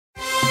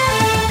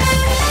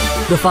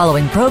The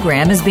following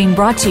program is being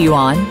brought to you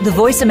on the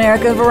Voice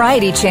America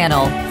Variety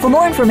Channel. For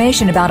more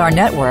information about our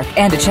network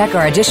and to check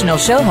our additional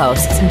show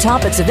hosts and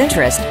topics of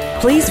interest,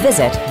 please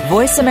visit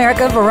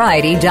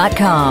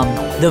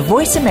voiceamericavariety.com. The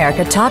Voice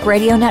America Talk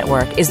Radio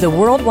Network is the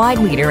worldwide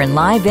leader in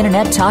live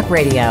Internet talk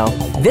radio.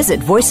 Visit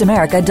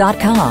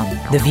voiceamerica.com.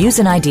 The views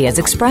and ideas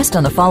expressed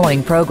on the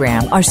following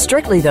program are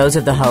strictly those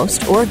of the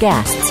host or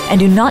guests and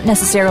do not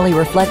necessarily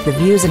reflect the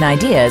views and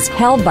ideas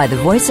held by the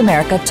Voice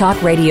America Talk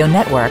Radio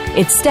Network,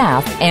 its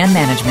staff, and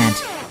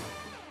management.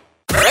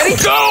 Ready?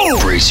 Go!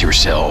 Brace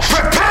yourself.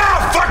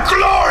 Prepare for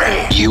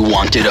glory! You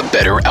wanted a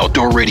better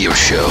outdoor radio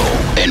show,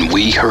 and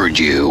we heard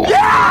you.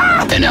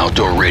 Yeah! An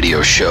outdoor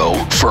radio show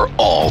for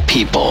all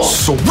people.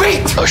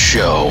 Sweet! A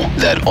show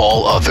that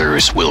all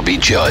others will be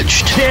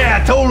judged.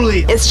 Yeah,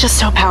 totally. It's just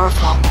so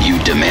powerful.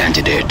 You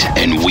demanded it,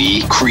 and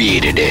we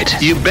created it.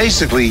 You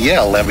basically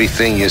yell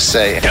everything you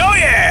say. Hell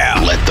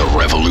yeah! Let the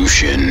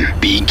revolution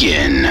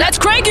begin. Let's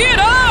crank it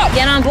up!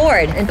 Get on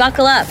board and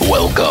buckle up.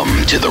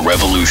 Welcome to the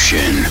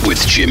revolution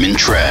with Jim and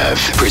Trav,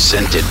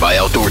 presented by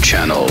Outdoor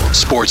Channel,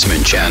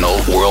 Sportsman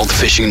Channel, World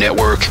Fishing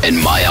Network, and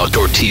My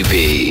Outdoor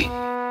TV.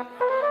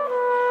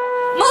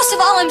 Most of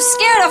all, I'm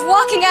scared of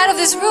walking out of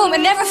this room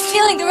and never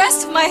feeling the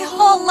rest of my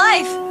whole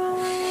life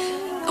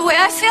the way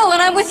I feel when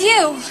I'm with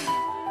you.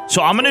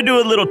 So I'm going to do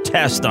a little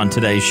test on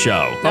today's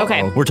show.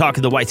 Okay. We're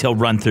talking the Whitetail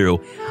Run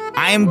Through.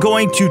 I am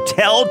going to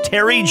tell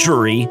Terry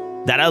Drury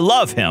that I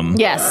love him.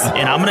 Yes.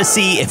 And I'm going to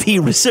see if he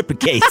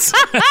reciprocates.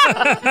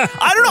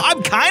 I don't know.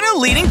 I'm kind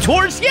of leaning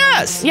towards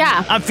yes.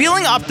 Yeah. I'm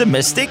feeling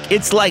optimistic.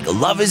 It's like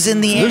love is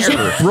in the air. There's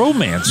a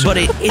romance. But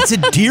it's a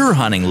deer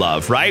hunting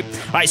love, right?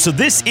 All right, so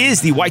this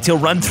is the Whitetail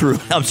Run Through.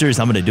 I'm serious,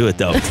 I'm going to do it,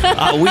 though.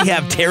 We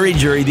have Terry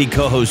Drury, the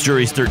co-host,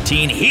 Jury's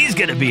 13. He's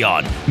going to be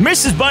on.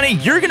 Mrs. Bunny,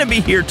 you're going to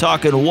be here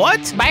talking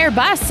what? Buy or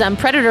bust some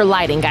predator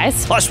lighting,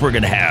 guys. Plus, we're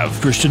going to have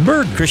Christian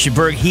Berg. Christian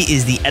Berg, he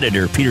is the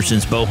editor of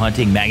Peterson's Bow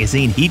Hunting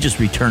Magazine. He just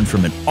returned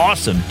from an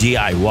awesome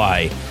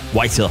DIY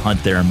whitetail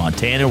hunt there in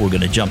Montana. We're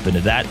going to jump into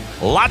that.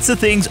 Lots of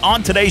things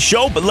on today's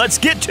show, but let's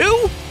get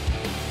to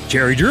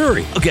Terry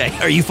Drury. Okay,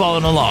 are you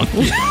following along?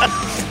 All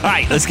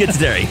right, let's get to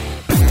Terry.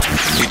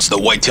 It's the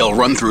Whitetail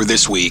Run Through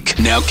this week.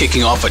 Now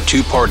kicking off a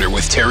two-parter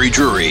with Terry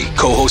Drury,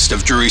 co-host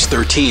of Jury's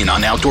 13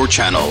 on Outdoor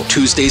Channel,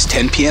 Tuesdays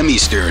 10 p.m.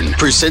 Eastern.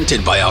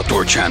 Presented by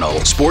Outdoor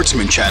Channel,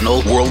 Sportsman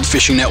Channel, World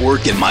Fishing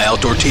Network, and My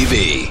Outdoor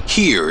TV.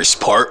 Here's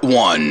part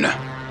one.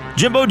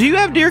 Jimbo, do you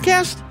have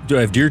DeerCast? Do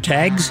I have deer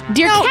tags?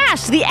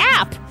 DeerCast, the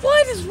app.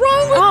 What is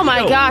wrong with Oh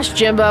my gosh,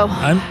 Jimbo.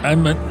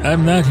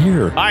 I'm not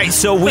here. All right,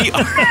 so we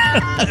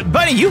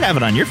Buddy, you have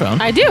it on your phone.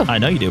 I do. I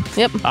know you do.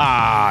 Yep.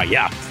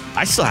 Yeah.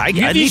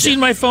 Have you seen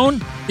my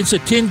phone? It's a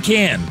tin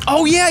can.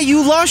 Oh yeah,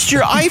 you lost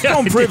your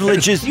iPhone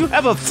privileges. You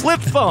have a flip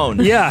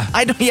phone. Yeah.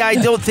 I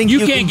don't think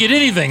You can't get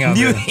anything out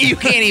there. You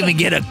can't even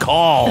get a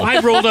call. I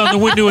roll down the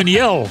window and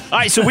yell. All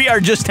right, so we are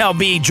just now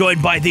being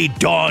joined by the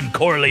Don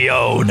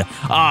Corleone,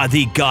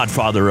 the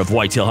godfather of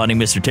whitetail hunting,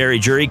 Mr. Terry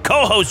Drury,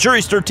 co-host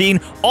Jury's 13,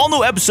 all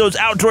new episodes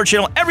Outdoor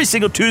Channel every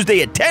single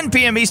Tuesday at 10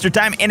 p.m. Eastern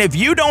Time. And if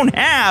you don't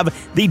have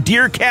the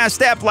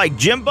DeerCast app like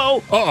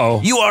Jimbo,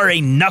 you are a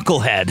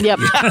knucklehead. Yep.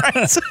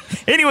 Right, so,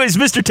 anyways,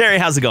 Mr. Terry,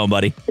 how's it going,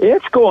 buddy?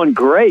 It's going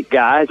great,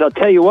 guys. I'll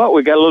tell you what,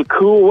 we got a little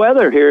cool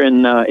weather here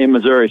in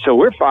Missouri, so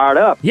we're fired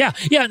up. Yeah.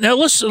 Now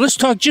let's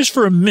talk just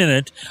for a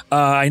minute.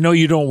 I know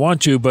you don't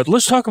want to, but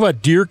let's talk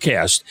about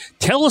DeerCast.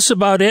 Tell us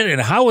about it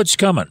and how it's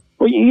coming.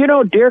 Well, you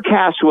know,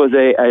 DeerCast was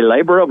a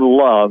labor of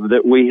love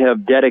that we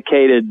have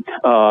dedicated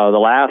the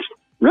last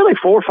really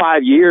 4 or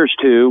 5 years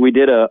to. We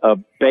did a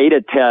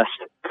beta test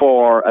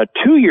for a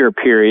 2-year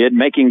period,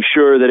 making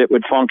sure that it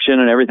would function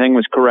and everything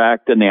was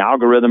correct and the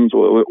algorithms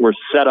were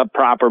set up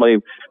properly.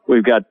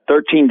 We've got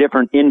 13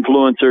 different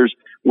influencers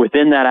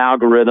within that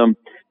algorithm,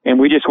 and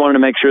we just wanted to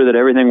make sure that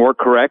everything worked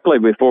correctly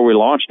before we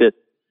launched it.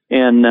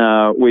 And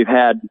we've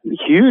had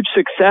huge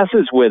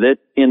successes with it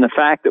in the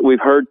fact that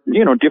we've heard,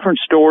 different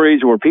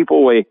stories where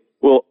people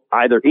will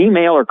either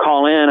email or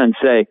call in and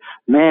say,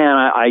 man,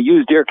 I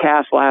used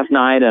DeerCast last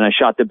night and I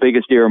shot the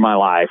biggest deer of my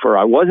life, or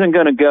I wasn't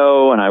going to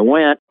go and I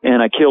went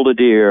and I killed a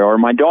deer, or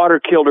my daughter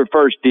killed her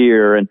first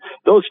deer. And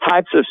those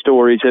types of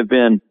stories have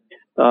been,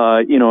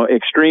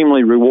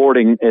 extremely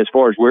rewarding as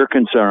far as we're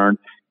concerned.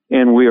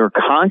 And we are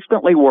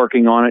constantly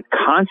working on it,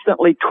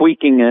 constantly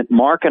tweaking it.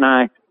 Mark and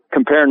I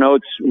compare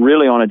notes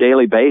really on a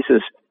daily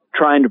basis,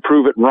 trying to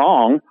prove it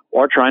wrong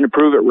or trying to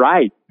prove it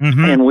right.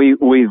 Mm-hmm. And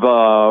we've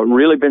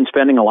really been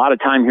spending a lot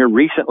of time here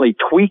recently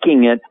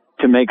tweaking it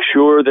to make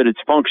sure that it's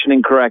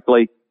functioning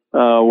correctly.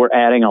 We're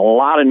adding a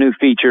lot of new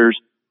features,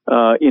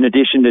 in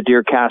addition to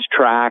DeerCast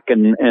Track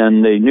and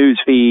the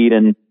news feed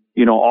and,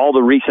 all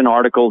the recent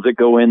articles that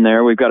go in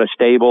there. We've got a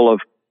stable of,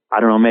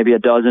 maybe a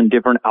dozen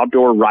different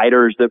outdoor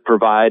writers that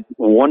provide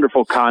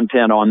wonderful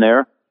content on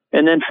there.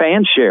 And then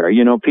fan share,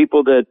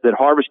 people that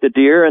harvest a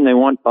deer and they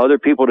want other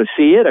people to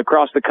see it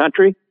across the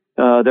country.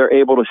 They're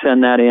able to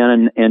send that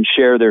in and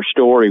share their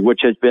story,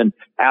 which has been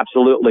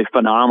absolutely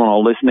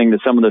phenomenal, listening to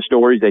some of the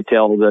stories they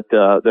tell that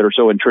are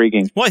so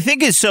intriguing. Well, I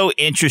think it's so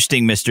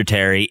interesting, Mr.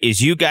 Terry,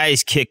 is you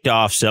guys kicked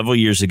off several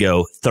years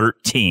ago,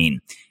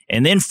 13.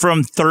 And then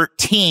from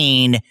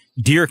 13,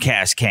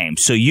 DeerCast came.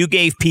 So you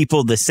gave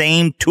people the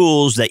same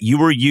tools that you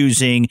were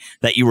using,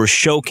 that you were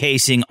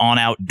showcasing on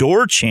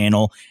Outdoor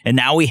Channel. And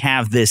now we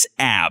have this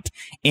app.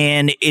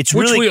 And it's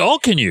Which really... we all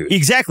can use.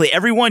 Exactly.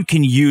 Everyone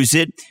can use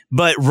it.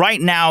 But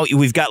right now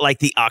we've got like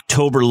the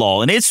October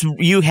lull. And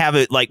you have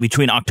it like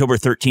between October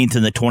 13th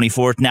and the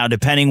 24th. Now,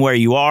 depending where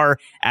you are,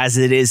 as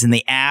it is in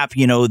the app,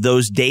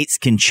 those dates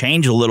can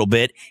change a little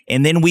bit.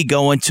 And then we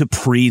go into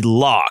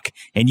pre-lock.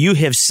 And you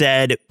have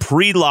said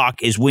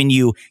pre-lock is when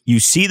you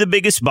see the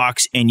biggest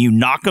bucks and you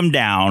knock them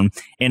down.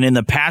 And in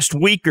the past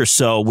week or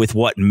so, with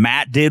what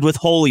Matt did with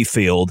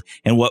Holyfield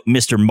and what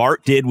Mr.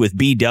 Mark did with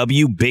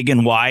BW, Big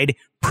and Wide,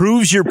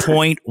 proves your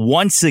point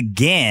once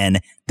again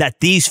that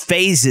these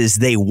phases,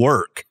 they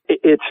work.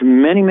 It's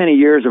many, many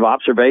years of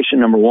observation,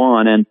 number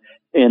one, and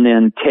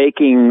then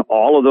taking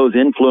all of those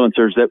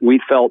influencers that we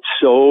felt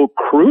so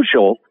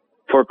crucial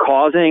for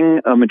causing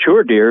a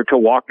mature deer to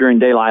walk during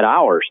daylight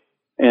hours.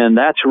 And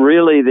that's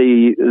really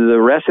the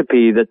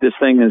recipe that this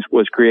thing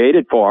was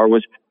created for,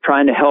 was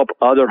trying to help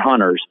other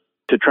hunters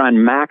to try and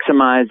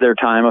maximize their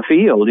time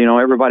afield.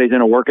 Everybody's in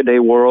a workaday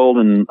world,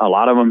 and a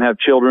lot of them have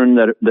children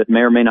that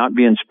may or may not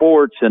be in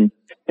sports. And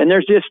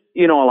there's just,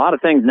 a lot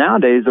of things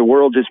nowadays, the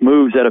world just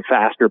moves at a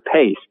faster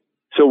pace.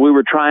 So we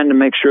were trying to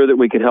make sure that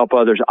we could help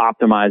others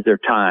optimize their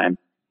time.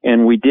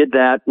 And we did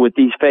that with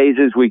these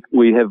phases.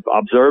 We have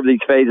observed these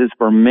phases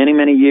for many,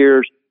 many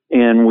years,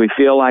 and we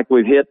feel like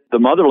we've hit the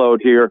mother lode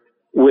here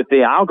with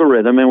the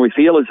algorithm, and we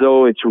feel as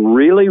though it's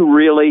really,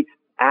 really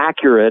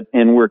accurate,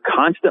 and we're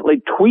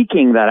constantly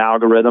tweaking that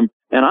algorithm.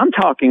 And I'm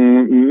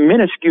talking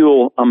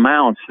minuscule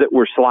amounts that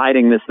we're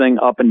sliding this thing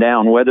up and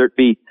down, whether it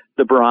be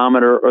the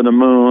barometer or the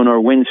moon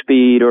or wind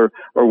speed or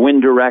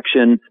wind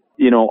direction.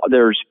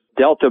 There's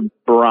delta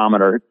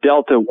barometer,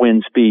 delta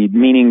wind speed,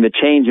 meaning the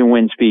change in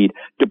wind speed,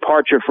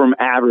 departure from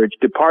average,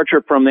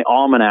 departure from the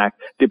almanac,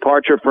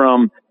 departure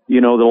from the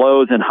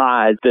lows and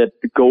highs that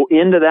go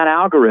into that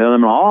algorithm.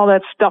 And all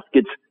that stuff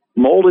gets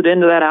molded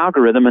into that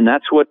algorithm, and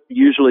that's what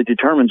usually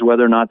determines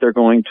whether or not they're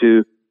going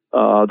to,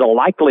 the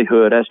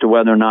likelihood as to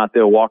whether or not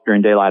they'll walk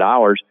during daylight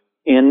hours.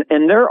 And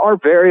there are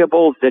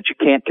variables that you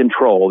can't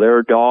control. There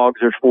are dogs,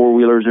 there's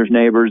four-wheelers, there's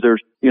neighbors,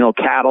 there's,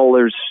 cattle,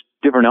 there's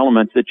different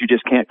elements that you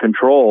just can't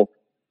control.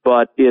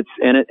 But it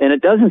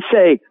doesn't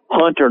say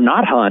hunt or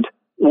not hunt.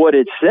 What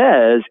it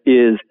says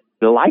is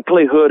the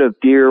likelihood of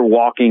deer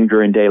walking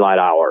during daylight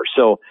hours.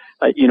 So,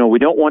 we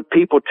don't want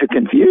people to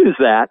confuse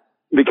that,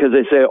 because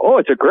they say, oh,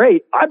 it's a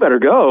great, I better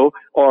go,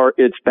 or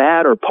it's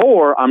bad or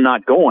poor, I'm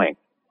not going.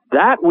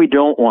 That we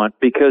don't want,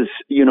 because,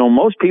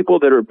 most people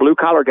that are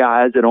blue-collar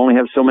guys that only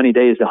have so many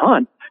days to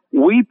hunt,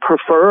 we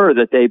prefer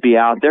that they be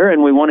out there,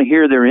 and we want to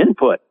hear their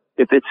input.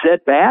 If it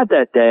said bad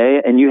that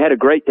day and you had a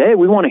great day,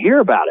 we want to hear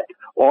about it.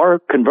 Or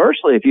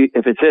conversely,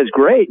 if it says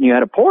great and you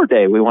had a poor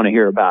day, we want to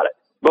hear about it.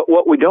 But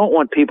what we don't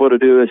want people to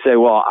do is say,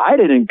 well, I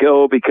didn't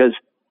go because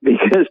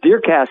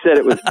DeerCast said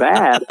it was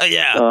bad.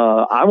 Yeah.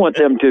 I want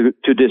them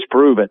to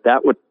disprove it.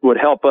 That would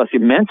help us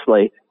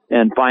immensely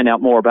and find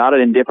out more about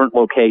it in different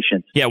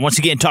locations. Yeah, once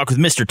again, talk with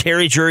Mr.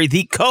 Terry Jury,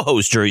 the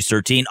co-host, Jury's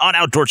 13, on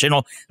Outdoor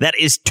Channel. That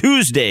is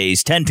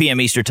Tuesdays, 10 p.m.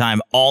 Eastern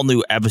Time, all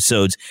new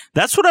episodes.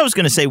 That's what I was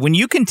going to say. When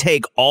you can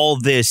take all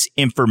this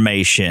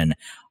information,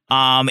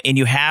 and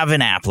you have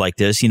an app like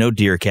this,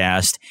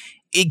 DeerCast,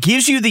 it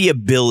gives you the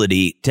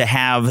ability to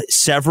have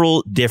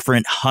several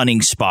different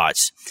hunting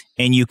spots,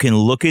 and you can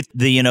look at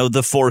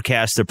the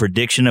forecast, the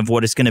prediction of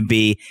what it's going to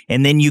be,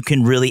 and then you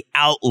can really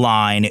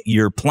outline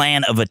your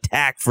plan of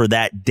attack for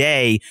that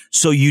day,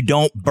 so you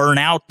don't burn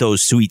out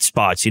those sweet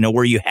spots,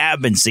 where you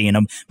have been seeing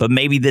them, but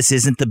maybe this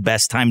isn't the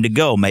best time to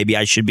go. Maybe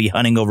I should be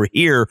hunting over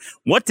here.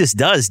 What this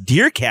does,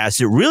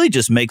 DeerCast, it really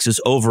just makes us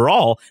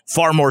overall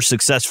far more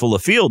successful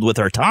afield with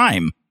our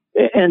time.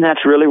 And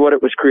that's really what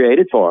it was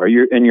created for.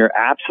 You're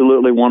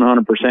absolutely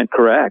 100%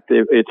 correct.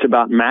 It's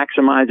about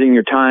maximizing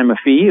your time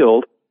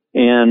afield.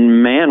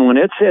 And man, when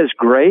it says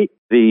great,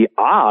 the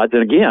odds,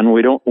 and again,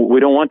 we don't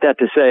want that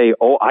to say,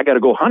 oh, I got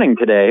to go hunting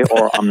today,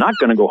 or I'm not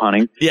going to go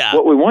hunting. Yeah.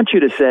 What we want you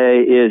to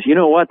say is, you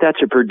know what,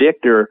 that's a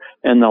predictor,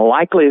 and the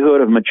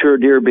likelihood of mature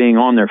deer being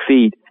on their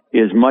feet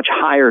is much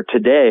higher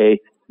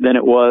today than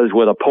it was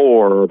with a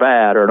poor or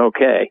bad or an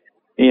okay.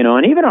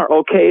 And even our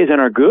okays and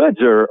our goods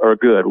are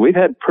good. We've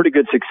had pretty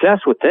good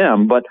success with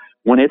them, but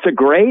when it's a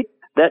great,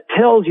 that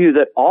tells you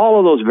that all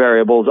of those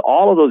variables,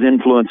 all of those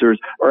influencers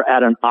are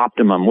at an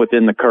optimum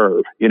within the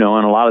curve, and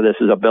a lot of this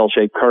is a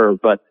bell-shaped curve,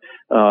 but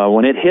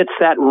when it hits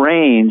that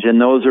range and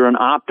those are an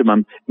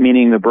optimum,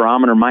 meaning the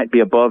barometer might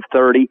be above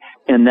 30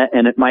 and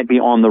it might be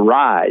on the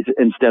rise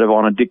instead of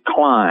on a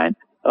decline.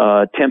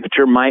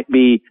 Temperature might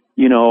be,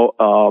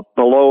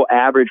 below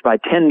average by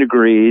 10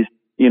 degrees.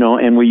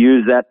 And we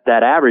use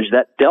that average,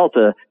 that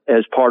delta,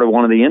 as part of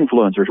one of the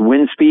influencers.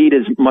 Wind speed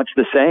is much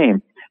the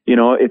same.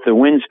 if the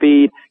wind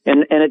speed,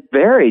 and it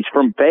varies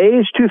from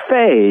phase to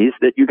phase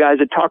that you guys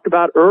had talked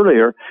about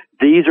earlier.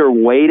 These are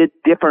weighted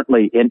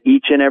differently in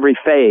each and every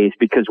phase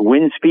because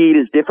wind speed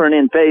is different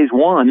in phase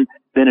 1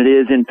 than it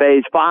is in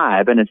phase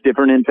 5, and it's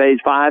different in phase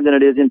 5 than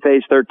it is in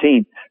phase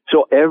 13.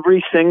 So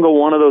every single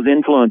one of those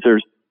influencers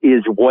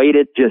is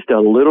weighted just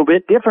a little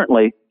bit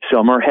differently.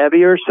 Some are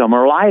heavier, some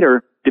are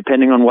lighter,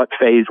 depending on what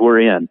phase we're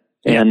in.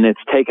 Yeah. And it's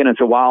taken us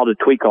a while to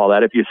tweak all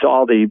that. If you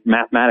saw the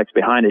mathematics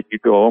behind it,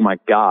 you'd go, oh my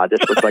God,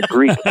 this looks like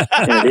Greek.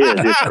 And it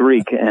is, it's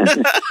Greek.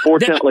 And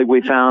fortunately,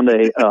 we found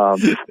a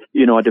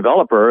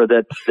developer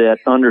that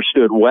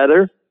understood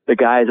weather. The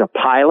guy is a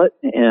pilot,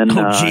 and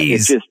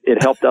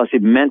it helped us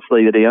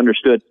immensely that he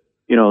understood,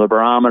 the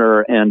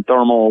barometer and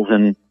thermals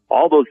and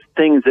all those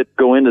things that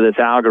go into this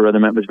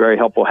algorithm. It was very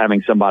helpful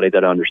having somebody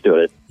that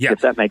understood it,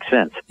 if that makes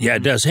sense. Yeah,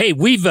 it does. Hey,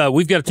 we've got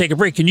to take a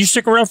break. Can you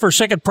stick around for a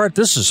second part?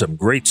 This is some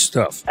great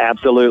stuff.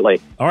 Absolutely.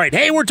 All right.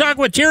 Hey, we're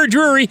talking with Terry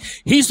Drury.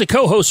 He's the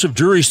co-host of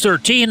Drury's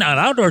 13 on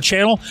Outdoor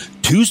Channel,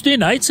 Tuesday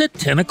nights at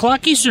 10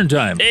 o'clock Eastern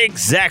Time.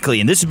 Exactly.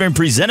 And this has been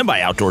presented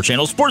by Outdoor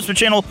Channel, Sportsman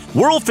Channel,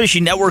 World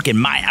Fishing Network, and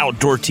My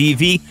Outdoor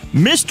TV.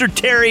 Mr.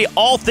 Terry,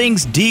 all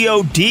things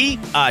DOD,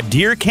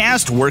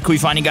 Deercast. Where can we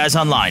find you guys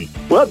online?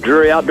 Well,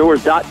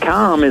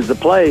 DruryOutdoors.com is the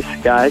place,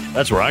 guys.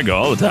 That's where I go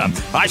all the time.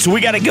 All right, so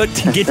we got to go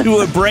to get to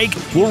a break.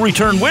 We'll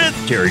return with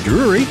Terry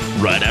Drury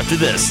right after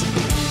this.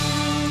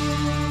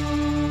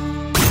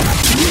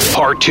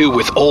 Part 2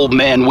 with Old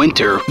Man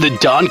Winter, the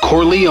Don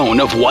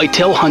Corleone of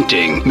whitetail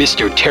hunting,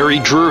 Mr. Terry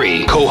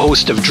Drury,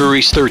 co-host of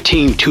Drury's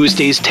 13,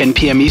 Tuesdays 10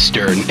 p.m.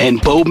 Eastern,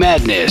 and Bow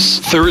Madness,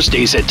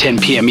 Thursdays at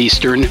 10 p.m.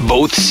 Eastern,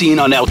 both seen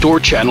on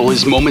Outdoor Channel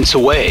is moments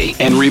away.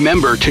 And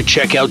remember to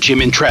check out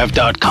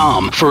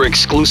jimandtrav.com for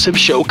exclusive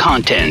show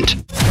content.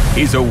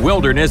 He's a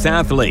wilderness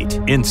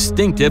athlete,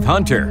 instinctive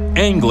hunter,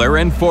 angler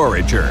and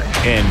forager,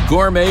 and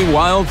gourmet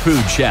wild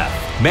food chef.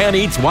 Man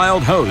Eats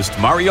Wild host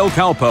Mario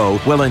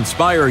Calpo will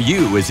inspire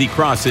you as he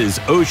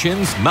crosses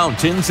oceans,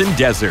 mountains, and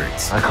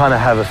deserts. I kind of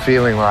have a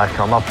feeling like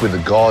I'm up with the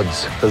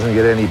gods. Doesn't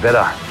get any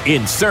better.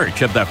 In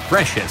search of the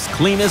freshest,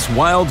 cleanest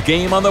wild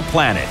game on the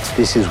planet.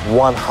 This is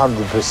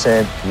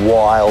 100%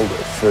 wild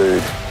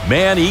food.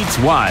 Man Eats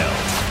Wild.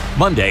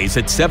 Mondays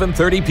at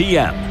 7:30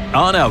 p.m.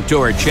 on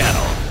Outdoor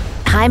Channel.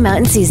 High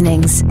Mountain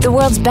Seasonings, the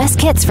world's best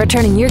kits for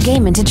turning your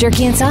game into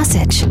jerky and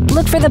sausage.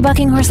 Look for the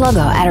Bucking Horse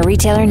logo at a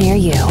retailer near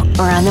you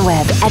or on the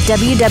web at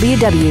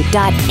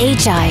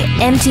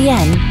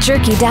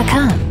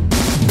www.himtnjerky.com.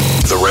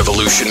 The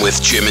revolution with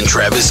Jim and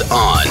Trav is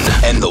on,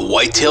 and the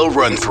Whitetail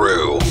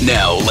Run-Through.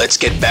 Now, let's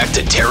get back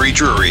to Terry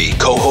Drury,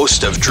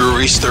 co-host of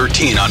Drury's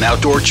 13 on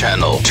Outdoor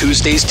Channel,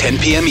 Tuesdays 10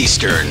 p.m.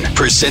 Eastern,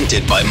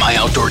 presented by My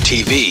Outdoor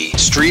TV.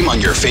 Stream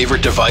on your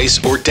favorite device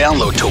or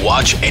download to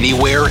watch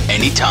anywhere,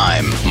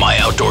 anytime. My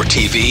Outdoor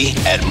TV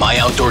at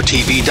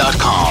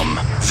myoutdoortv.com.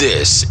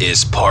 This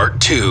is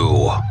part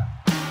 2.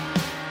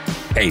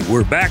 Hey,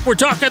 we're back. We're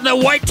talking the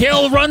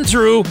Whitetail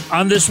Run-Through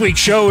on this week's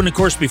show. And, of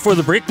course, before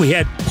the break, we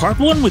had part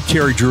 1 with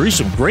Terry Drury,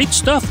 some great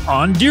stuff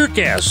on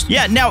Deercast.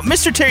 Yeah, now,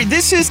 Mr. Terry,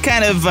 this is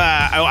kind of,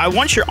 I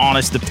want your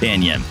honest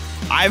opinion.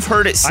 I've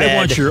heard it said... I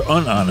want your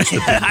unhonest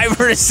opinion. I've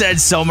heard it said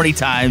so many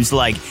times,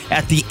 like,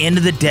 at the end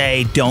of the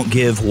day, don't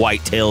give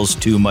whitetails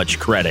too much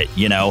credit.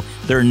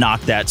 They're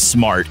not that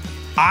smart.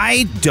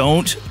 I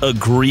don't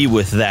agree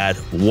with that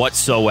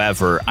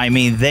whatsoever. I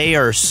mean, they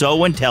are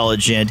so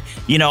intelligent.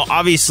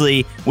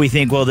 Obviously, we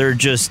think, well, they're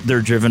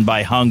driven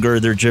by hunger.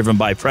 They're driven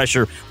by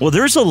pressure. Well,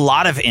 there's a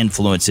lot of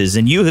influences,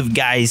 and you have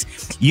guys,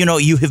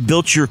 you have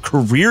built your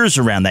careers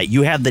around that.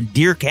 You have the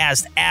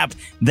Deercast app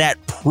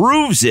that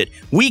proves it.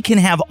 We can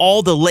have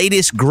all the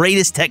latest,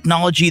 greatest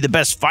technology, the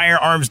best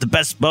firearms, the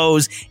best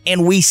bows,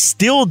 and we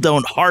still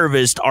don't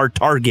harvest our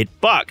target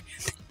buck.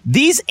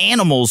 These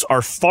animals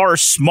are far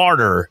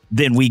smarter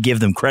than we give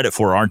them credit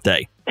for, aren't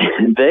they?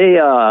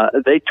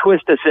 They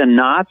twist us in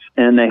knots,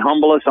 and they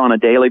humble us on a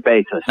daily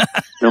basis.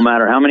 No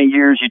matter how many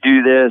years you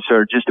do this,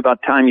 or just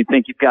about time you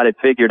think you've got it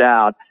figured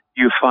out,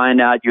 you find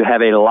out you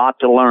have a lot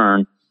to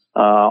learn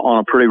on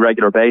a pretty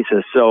regular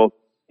basis. So,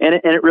 and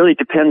it really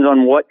depends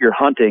on what you're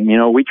hunting.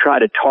 We try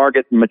to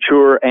target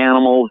mature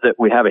animals that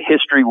we have a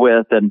history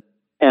with, and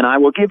I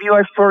will give you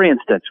for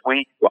instance,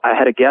 I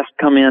had a guest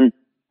come in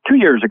 2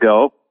 years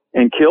ago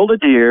and killed a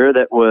deer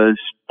that was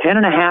 10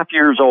 and a half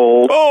years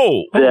old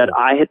that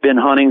I had been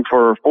hunting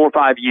for 4 or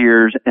 5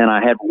 years, and I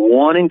had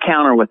one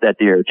encounter with that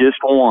deer, just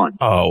one.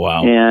 Oh,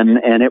 wow.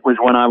 And it was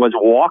when I was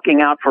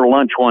walking out for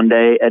lunch one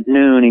day at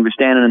noon. He was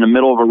standing in the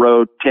middle of a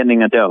road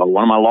tending a doe,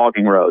 one of my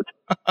logging roads.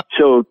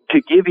 So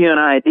to give you an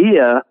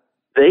idea,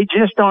 they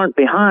just aren't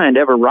behind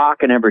every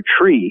rock and every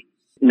tree.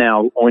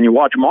 Now, when you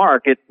watch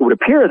Mark, it would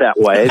appear that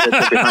way, that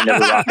they're behind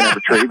every rock and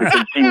every tree,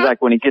 because it seems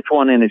like when he gets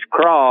one in his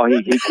craw,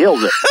 he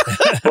kills it.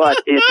 But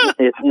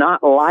it's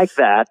not like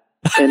that,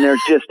 and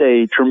there's just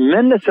a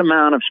tremendous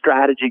amount of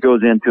strategy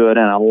goes into it,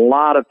 and a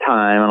lot of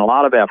time and a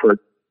lot of effort,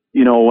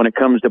 when it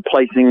comes to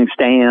placing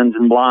stands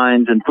and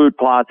blinds and food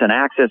plots and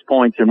access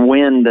points and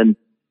wind and,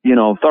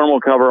 thermal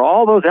cover.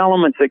 All those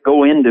elements that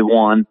go into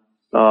one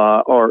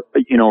are,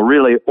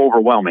 really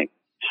overwhelming.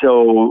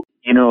 So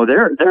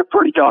they're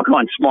pretty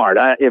doggone smart,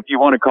 if you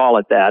want to call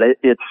it that.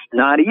 It's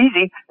not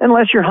easy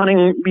unless you're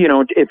hunting.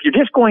 If you're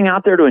just going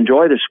out there to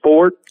enjoy the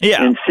sport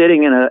and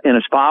sitting in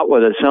a spot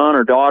with a son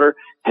or daughter,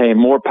 hey,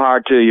 more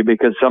power to you,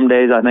 because some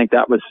days I think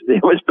it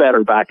was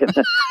better back in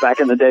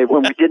the day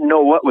when we didn't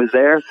know what was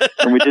there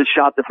and we just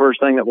shot the first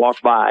thing that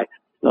walked by.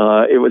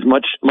 It was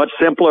much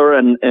simpler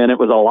and it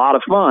was a lot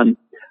of fun.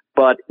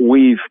 But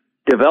we've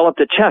developed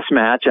a chess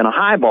match and a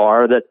high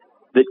bar that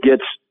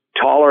gets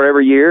taller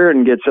every year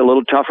and gets a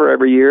little tougher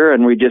every year,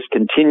 and we just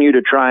continue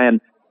to try and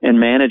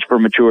manage for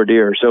mature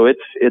deer. So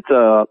it's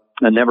a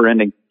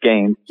never-ending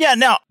game. Yeah,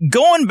 now,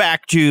 going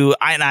back to,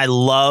 and I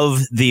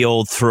love the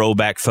old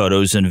throwback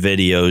photos and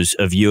videos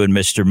of you and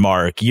Mr.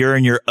 Mark. You're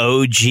in your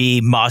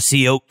OG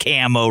mossy oak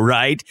camo,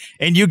 right?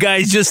 And you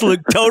guys just look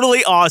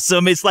totally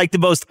awesome. It's like the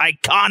most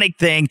iconic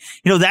thing.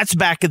 That's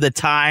back at the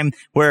time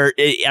where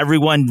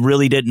everyone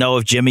really didn't know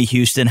if Jimmy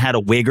Houston had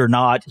a wig or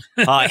not.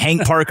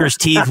 Hank Parker's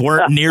teeth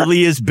weren't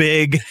nearly as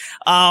big.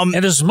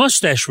 And his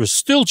mustache was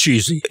still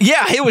cheesy.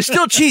 Yeah, it was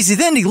still cheesy.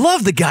 Then he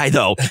loved the guy,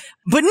 though.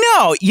 But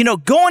no,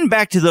 going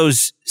back to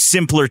those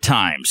simpler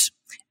times,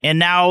 and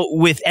now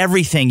with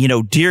everything,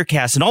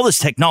 DeerCast and all this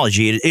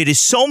technology, it is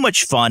so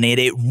much fun.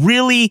 It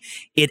really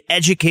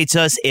educates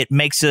us. It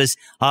makes us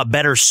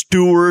better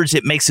stewards.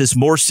 It makes us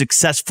more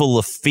successful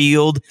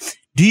afield.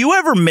 Do you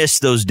ever miss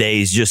those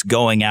days just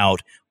going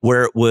out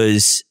where it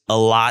was a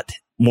lot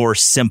more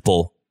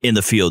simple in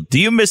the field? Do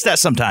you miss that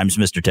sometimes,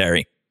 Mr.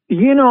 Terry?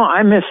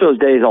 I miss those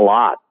days a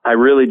lot. I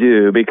really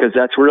do, because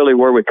that's really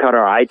where we cut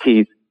our eye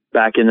teeth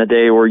back in the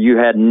day, where you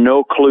had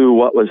no clue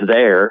what was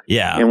there.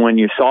 Yeah. And when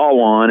you saw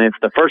one, if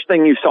the first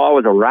thing you saw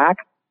was a rack,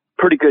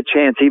 pretty good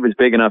chance he was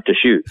big enough to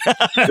shoot.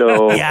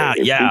 So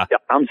yeah.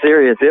 I'm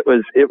serious. It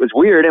was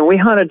weird. And we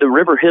hunted the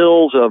river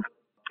hills of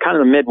kind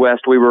of the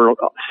Midwest. We were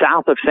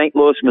south of St.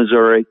 Louis,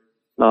 Missouri,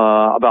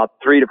 about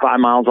 3 to 5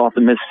 miles off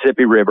the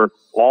Mississippi River,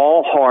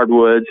 all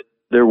hardwoods.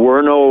 There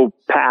were no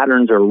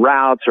patterns or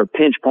routes or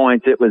pinch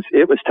points. It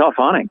was tough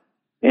hunting,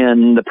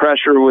 and the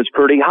pressure was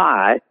pretty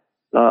high.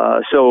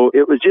 So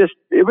it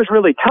was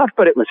really tough,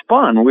 but it was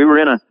fun. We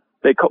were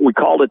we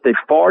called it the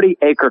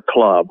 40-acre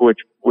club,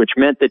 which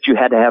meant that you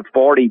had to have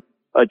 40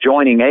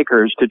 adjoining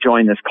acres to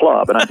join this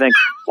club. And I think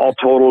all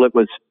total it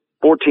was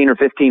 1,400 or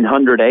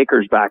 1,500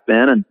 acres back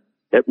then. And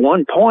at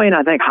one point,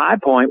 I think high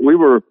point, we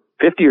were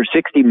 50 or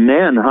 60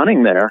 men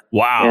hunting there.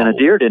 Wow. And a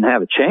deer didn't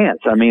have a chance.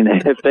 I mean,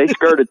 if they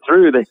skirted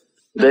through,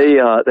 they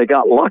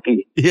got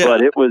lucky. Yeah.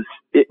 But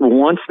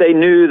once they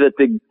knew that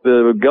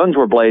the guns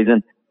were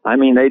blazing, I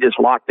mean, they just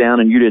locked down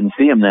and you didn't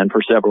see them then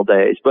for several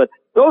days. But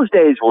those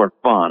days were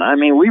fun. I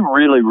mean, we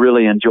really,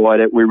 really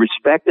enjoyed it. We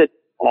respected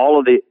all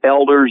of the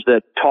elders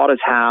that taught us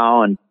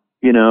how. And,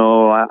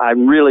 I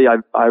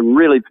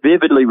really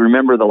vividly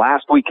remember the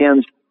last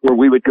weekends where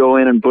we would go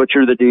in and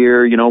butcher the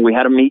deer. We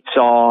had a meat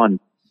saw and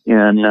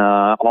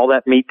all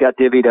that meat got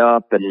divvied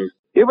up, and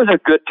it was a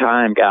good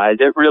time, guys.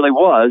 It really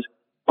was.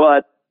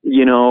 But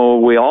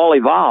we all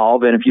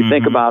evolve. And if you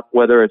think about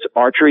whether it's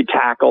archery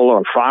tackle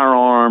or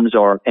firearms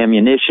or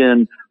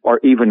ammunition or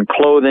even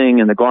clothing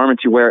and the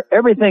garments you wear,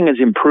 everything is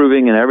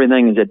improving and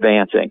everything is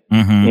advancing.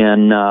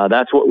 And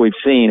that's what we've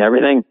seen.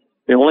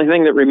 The only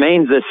thing that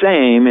remains the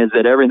same is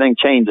that everything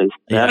changes.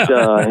 That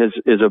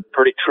is a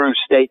pretty true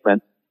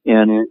statement.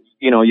 And,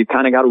 you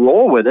kind of got to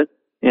roll with it.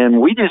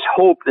 And we just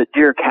hope that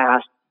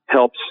DeerCast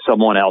helps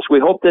someone else. We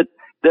hope that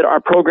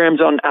our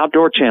programs on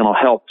Outdoor Channel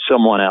help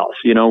someone else.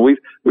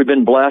 We've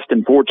been blessed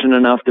and fortunate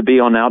enough to be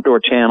on Outdoor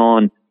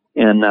Channel,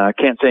 and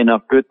can't say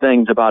enough good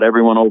things about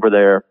everyone over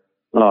there.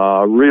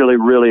 Really,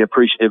 really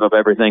appreciative of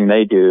everything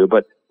they do.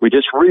 But we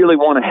just really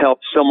want to help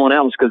someone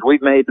else, because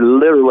we've made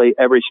literally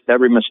every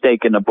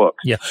mistake in the books.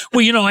 Yeah.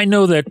 Well, I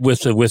know that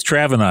with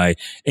Trav and I,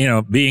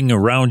 being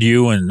around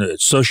you and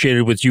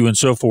associated with you and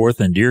so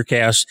forth, and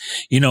DeerCast,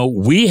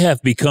 we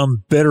have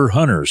become better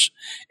hunters,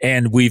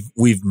 and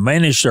we've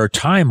managed our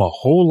time a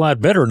whole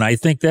lot better. And I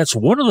think that's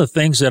one of the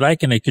things that I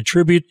can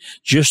contribute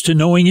just to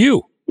knowing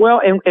you. Well,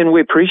 and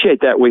we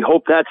appreciate that. We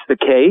hope that's the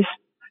case.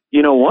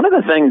 One of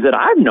the things that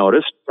I've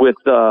noticed with,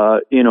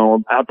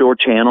 Outdoor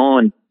Channel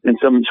and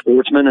some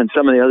Sportsman and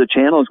some of the other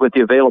channels with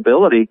the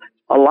availability,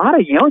 a lot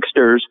of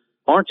youngsters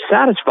aren't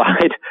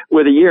satisfied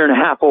with a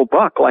 1.5-year-old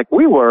buck like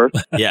we were,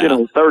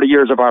 30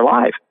 years of our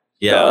life.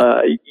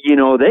 Yeah.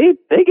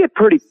 They get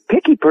pretty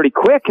picky pretty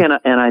quick. And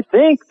I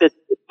think that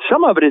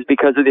some of it is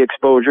because of the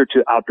exposure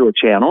to Outdoor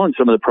Channel and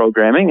some of the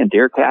programming and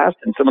DeerCast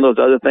and some of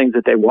those other things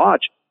that they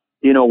watch.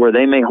 Where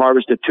they may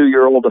harvest a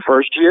 2-year-old the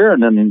first year,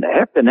 and then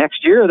the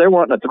next year they're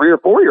wanting a 3 or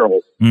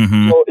 4-year-old.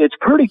 So it's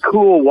pretty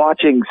cool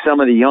watching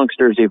some of the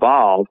youngsters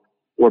evolve.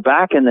 Where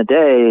back in the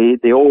day,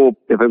 the old,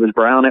 if it was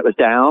brown, it was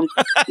down,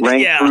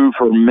 rang through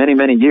for many,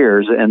 many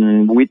years,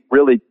 and we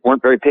really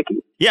weren't very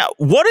picky. Yeah.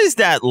 What is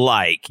that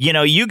like?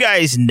 You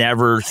guys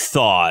never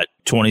thought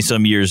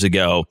 20-some years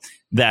ago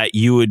that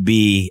you would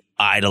be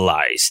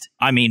idolized.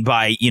 I mean,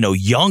 by,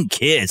 young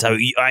kids.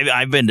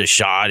 I've been to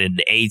SHOT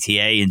and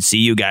ATA and see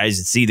you guys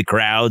and see the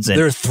crowds. And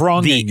they're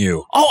thronging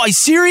you. Oh,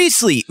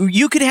 seriously.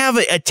 You could have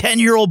a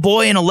 10-year-old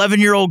boy, an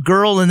 11-year-old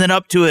girl, and then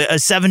up to a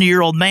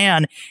 70-year-old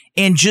man.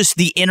 And just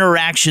the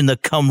interaction, the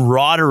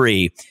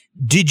camaraderie.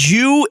 Did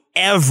you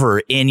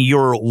ever in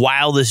your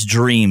wildest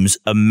dreams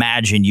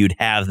imagine you'd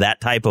have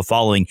that type of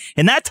following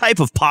and that type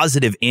of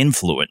positive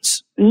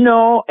influence?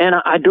 No, and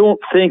I don't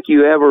think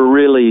you ever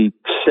really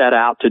set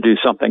out to do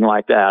something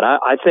like that.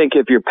 I think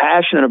if you're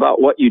passionate about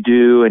what you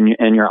do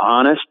and you're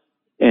honest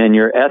and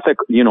you're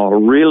ethical, a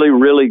really,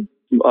 really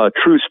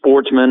true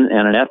sportsman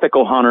and an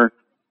ethical hunter,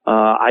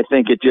 I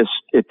think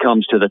it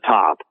comes to the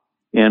top.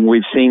 And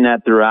we've seen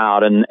that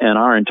throughout, and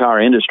our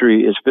entire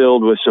industry is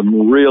filled with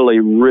some really,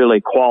 really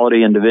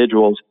quality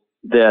individuals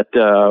that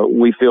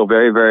we feel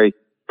very, very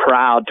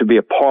proud to be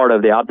a part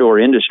of the outdoor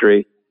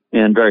industry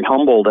and very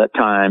humbled at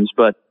times.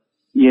 But,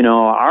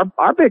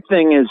 our big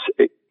thing is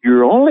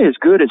you're only as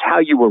good as how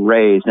you were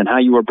raised and how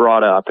you were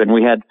brought up. And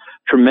we had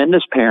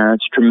tremendous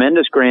parents,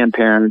 tremendous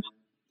grandparents.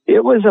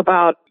 It was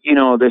about,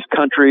 this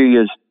country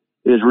is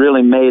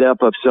really made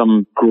up of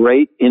some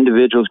great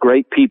individuals,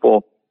 great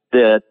people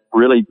that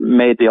really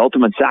made the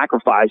ultimate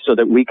sacrifice so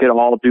that we could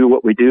all do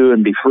what we do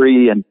and be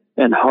free and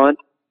hunt.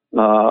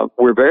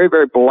 We're very,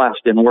 very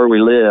blessed in where we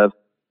live.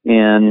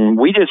 And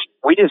we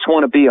just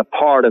want to be a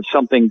part of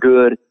something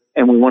good.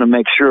 And we want to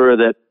make sure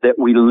that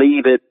we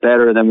leave it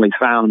better than we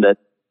found it.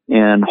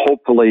 And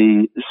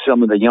hopefully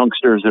some of the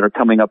youngsters that are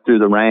coming up through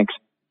the ranks,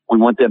 we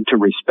want them to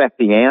respect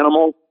the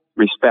animal,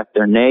 respect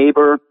their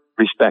neighbor,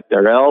 respect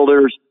their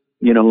elders.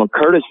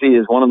 Courtesy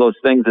is one of those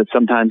things that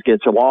sometimes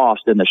gets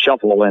lost in the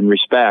shuffle and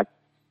respect.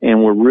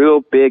 And we're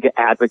real big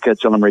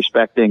advocates on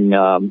respecting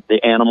the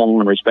animal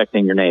and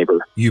respecting your neighbor.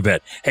 You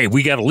bet. Hey,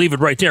 we got to leave it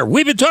right there.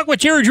 We've been talking with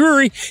Terry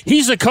Drury.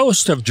 He's the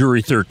host of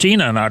Drury 13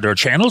 on Outdoor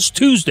Channels,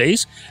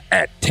 Tuesdays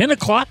at 10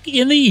 o'clock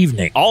in the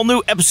evening. All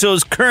new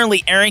episodes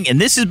currently airing,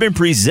 and this has been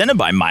presented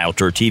by My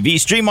Outdoor TV.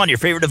 Stream on your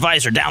favorite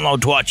device or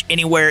download to watch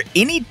anywhere,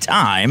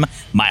 anytime.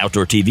 My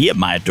Outdoor TV at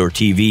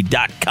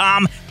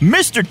myoutdoortv.com.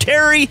 Mr.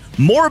 Terry,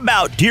 more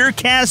about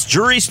DeerCast,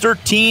 Juries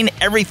 13,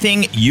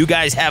 everything you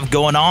guys have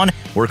going on.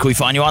 Where can we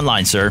find you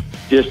online, sir?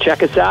 Just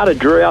check us out at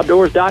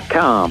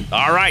DruryOutdoors.com.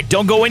 All right,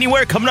 don't go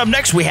anywhere. Coming up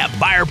next, we have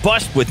Buy or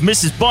Bust with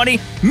Mrs. Bunny.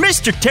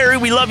 Mr. Terry,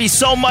 we love you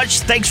so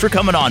much. Thanks for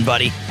coming on,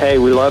 buddy. Hey,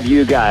 we love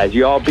you guys.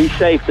 You all be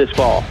safe this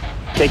fall.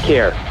 Take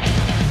care.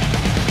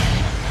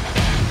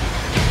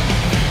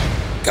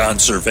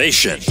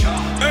 Conservation.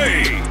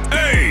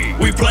 Hey,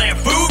 we plant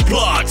food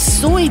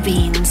plots.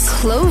 Soybeans,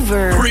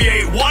 clover.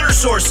 Create water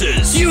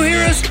sources. You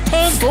hear us,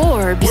 punk?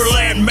 Forbes. We're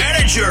land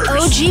managers.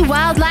 OG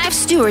wildlife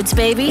stewards,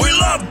 baby. We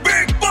love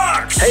big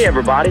bucks. Hey,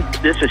 everybody.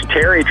 This is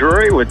Terry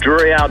Drury with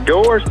Drury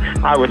Outdoors.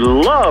 I would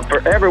love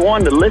for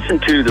everyone to listen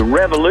to The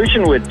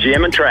Revolution with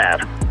Jim and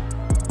Trav.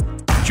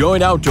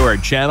 Join Outdoor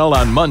Channel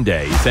on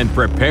Mondays and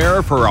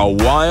prepare for a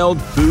wild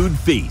food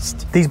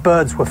feast. These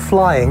birds were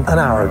flying an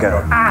hour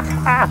ago.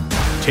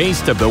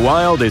 Taste of the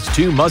Wild is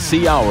 2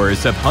 must-see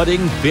hours of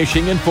hunting,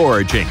 fishing, and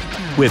foraging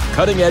with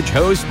cutting-edge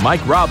host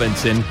Mike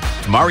Robinson,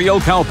 Mario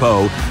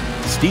Calpo,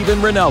 Steven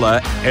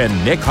Ranella,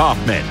 and Nick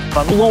Hoffman.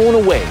 I'm blown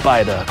away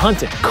by the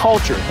hunting,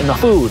 culture, and the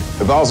food.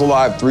 If I was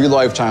alive 3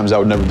 lifetimes, I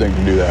would never think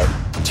to do that.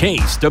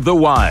 Taste of the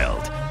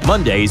Wild.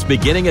 Mondays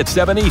beginning at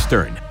 7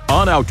 Eastern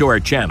on Outdoor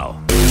Channel.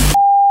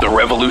 The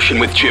Revolution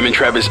with Jim and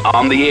Trav is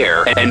on the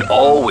air and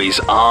always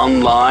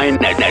online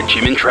at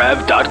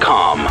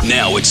jimandtrav.com.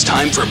 Now it's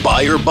time for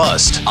Buy or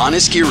Bust.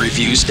 Honest gear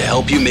reviews to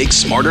help you make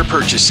smarter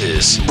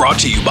purchases. Brought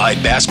to you by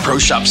Bass Pro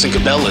Shops and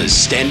Cabela's,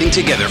 standing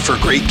together for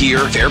great gear,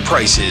 fair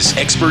prices,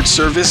 expert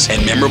service,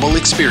 and memorable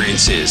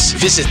experiences.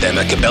 Visit them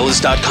at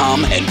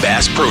Cabela's.com and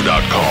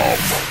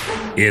BassPro.com.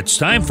 It's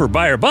time for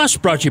Buy or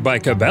Bust, brought to you by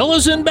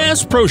Cabela's and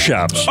Bass Pro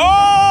Shops.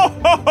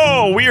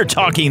 We are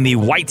talking the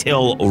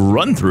whitetail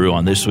run-through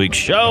on this week's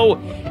show.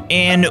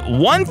 And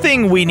one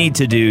thing we need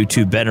to do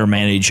to better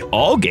manage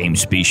all game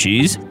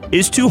species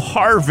is to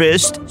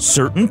harvest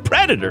certain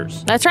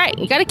predators. That's right.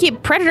 You got to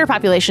keep predator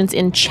populations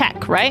in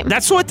check, right?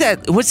 That's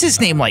what's his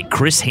name, like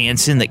Chris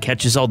Hansen that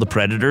catches all the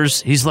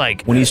predators? He's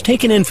like... When he's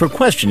taken in for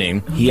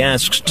questioning, he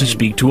asks to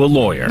speak to a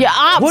lawyer.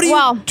 Yeah, what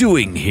are you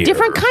doing here?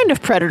 Different kind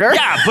of predator.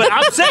 Yeah, but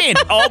I'm saying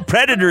all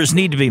predators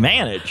need to be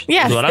managed.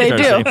 Yes, they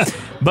do.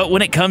 But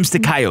when it comes to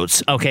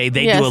coyotes, okay,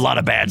 they do a lot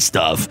of bad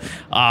stuff.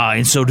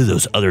 And so do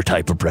those other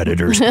type of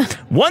predators.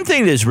 One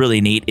thing that's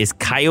really neat is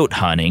coyote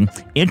hunting,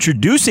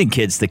 introducing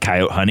kids to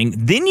coyote hunting.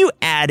 Then you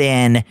add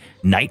in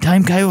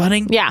nighttime coyote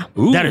hunting. Yeah.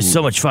 Ooh. That is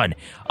so much fun.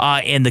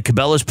 And the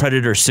Cabela's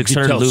Predator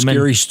 600 tell lumen.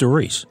 Scary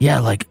stories. Yeah,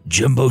 like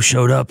Jimbo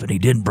showed up and he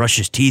didn't brush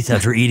his teeth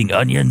after eating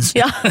onions.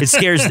 Yeah. It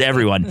scares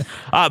everyone.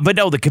 But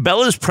no, the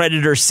Cabela's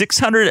Predator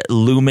 600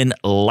 lumen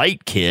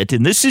light kit.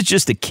 And this is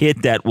just a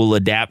kit that will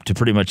adapt to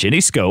pretty much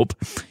any scope.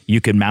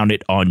 You can mount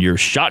it on your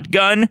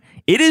shotgun.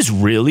 It is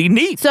really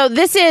neat. So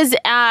this is,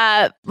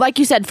 like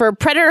you said, for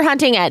predator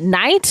hunting at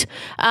night,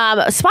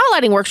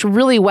 spotlighting works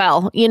really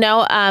well. You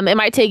know, it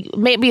might take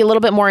maybe a little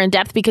bit more in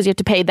depth because you have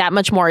to pay that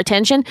much more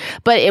attention,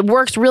 but it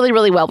works really,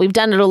 really well. We've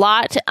done it a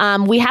lot.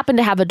 We happen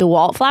to have a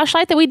DeWalt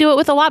flashlight that we do it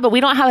with a lot, but we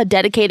don't have a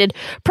dedicated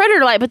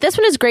predator light. But this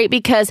one is great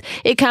because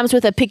it comes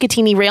with a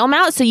Picatinny rail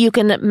mount, so you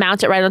can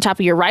mount it right on top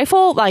of your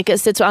rifle, like it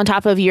sits on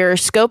top of your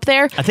scope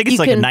there. I think it's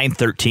a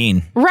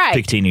 913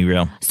 Picatinny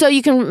rail. So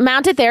you can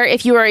mount it there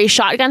if you are a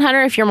shotgun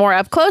hunter. If you're more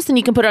up close, then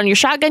you can put it on your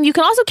shotgun. You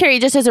can also carry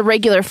it just as a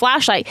regular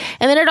flashlight.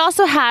 And then it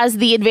also has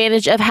the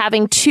advantage of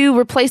having 2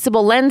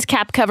 replaceable lens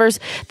cap covers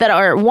that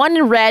are one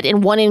in red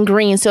and one in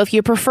green. So if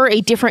you prefer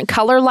a different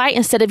color light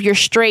instead of your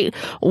straight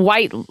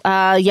white,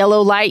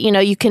 yellow light, you know,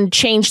 you can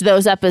change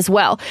those up as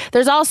well.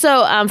 There's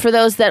also, for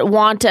those that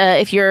want,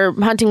 if you're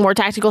hunting more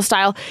tactical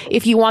style,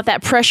 if you want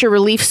that pressure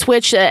relief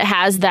switch, it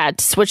has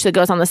that switch that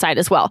goes on the side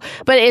as well.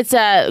 But it's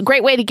a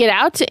great way to get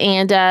out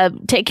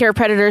and take care of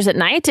predators at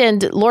night.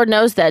 And Lord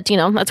knows that, you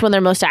know, that's when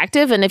they're most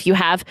active. And if you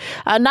have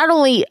not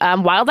only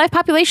wildlife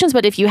populations,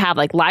 but if you have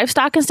like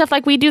livestock and stuff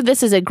like we do,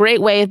 this is a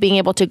great way of being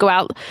able to go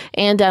out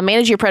and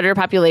manage your predator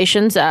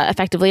populations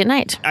effectively at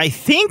night. I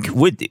think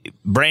with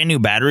brand new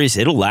batteries,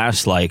 it'll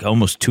last like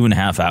almost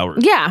 2.5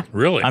 hours. Yeah.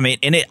 Really? I mean,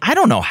 and I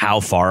don't know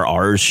how far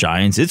ours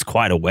shines. It's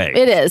quite a way.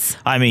 It is.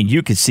 I mean,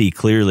 you could see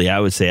clearly, I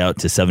would say out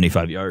to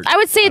 75 yards. I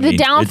would say the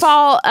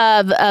downfall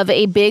of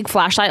a big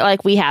flashlight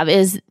like we have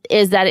is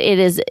that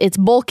it's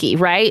bulky,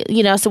 right?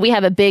 You know, so we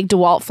have a big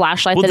DeWalt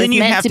flashlight that is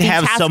meant to be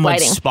have someone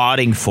task-lighting.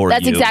 spotting for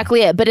That's you.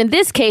 exactly it. But in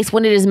this case,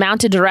 when it is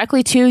mounted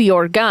directly to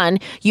your gun,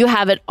 you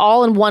have it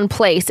all in one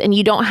place, and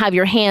you don't have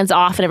your hands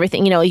off and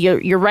everything. You know,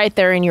 you're right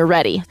there and you're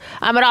ready.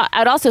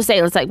 I'd also say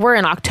it's like we're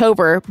in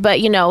October,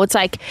 but you know, it's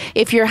like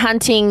if you're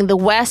hunting the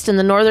west and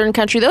the northern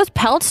country, those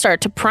pelts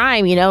start to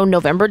prime. You know,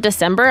 November,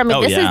 December. I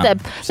mean,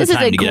 this is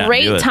a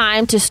great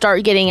time to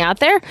start getting out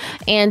there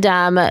and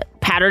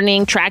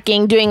patterning,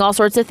 tracking, doing all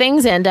sorts of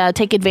things, and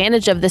take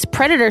advantage of this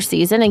predator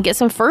season and get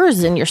some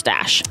furs in your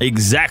stash.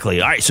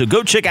 Exactly. All right, so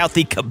go check out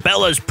the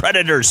Cabela's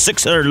Predator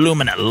 600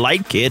 Lumen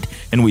Light Kit,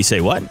 and we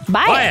say what?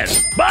 Buy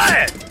it.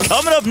 Buy it!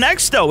 Coming up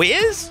next, though,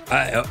 is...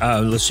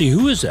 let's see,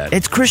 who is that?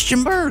 It's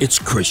Christian Berg. It's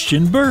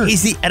Christian Berg.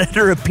 He's the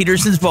editor of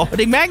Peterson's Bow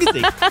Hunting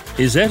Magazine.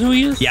 Is that who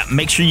he is? Yeah,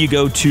 make sure you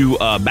go to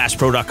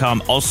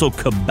BassPro.com, also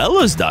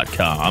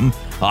Cabela's.com,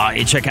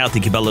 and check out the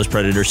Cabela's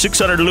Predator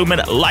 600 Lumen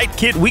Light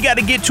Kit. We got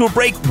to get to a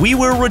break. We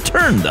will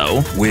return,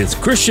 though, with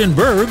Christian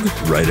Berg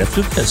right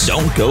after this.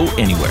 Don't go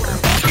anywhere.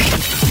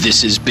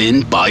 This has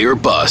been Buy or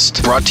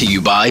Bust, brought to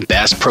you by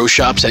Bass Pro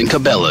Shops and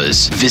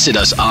Cabela's. Visit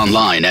us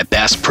online at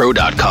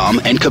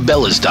BassPro.com and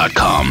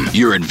Cabela's.com.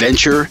 Your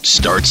adventure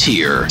starts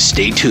here.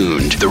 Stay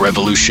tuned. The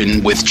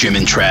revolution with Jim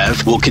and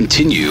Trav will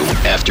continue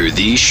after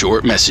these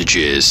short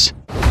messages.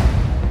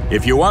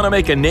 If you want to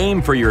make a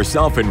name for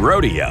yourself in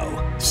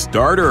rodeo,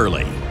 start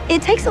early.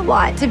 It takes a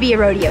lot to be a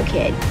rodeo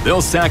kid.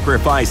 They'll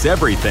sacrifice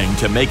everything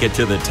to make it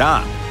to the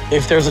top.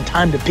 If there's a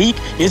time to peak,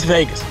 it's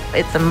Vegas.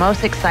 It's the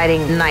most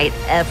exciting night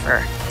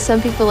ever.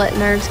 Some people let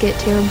nerves get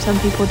to them, some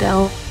people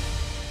don't.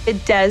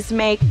 It does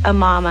make a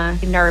mama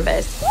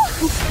nervous.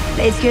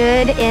 It's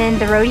good in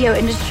the rodeo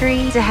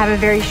industry to have a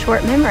very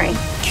short memory.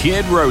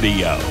 Kid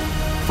Rodeo,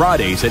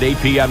 Fridays at 8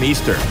 p.m.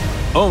 Eastern,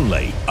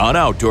 only on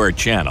Outdoor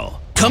Channel.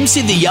 Come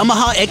see the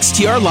Yamaha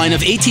XTR line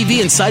of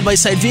ATV and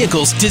side-by-side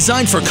vehicles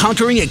designed for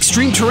conquering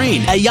extreme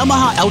terrain at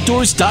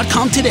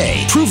YamahaOutdoors.com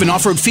today. Proven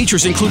off-road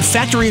features include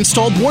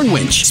factory-installed worn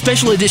winch,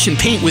 special edition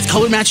paint with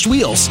color-matched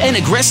wheels, and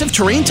aggressive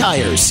terrain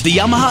tires. The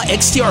Yamaha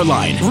XTR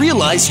line.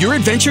 Realize your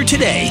adventure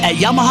today at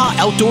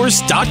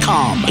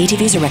YamahaOutdoors.com.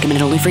 ATVs are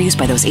recommended only for use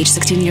by those aged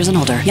 16 years and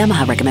older.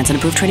 Yamaha recommends an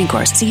approved training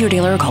course. See your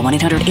dealer or call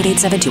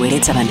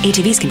 1-800-887-2887.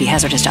 ATVs can be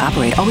hazardous to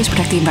operate. Always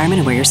protect the environment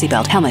and wear your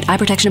seatbelt, helmet, eye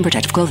protection, and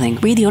protective clothing.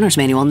 Read the owner's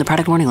manual and the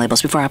product warning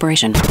labels before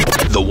operation.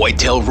 The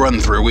Whitetail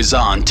Run-Through is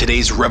on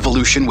today's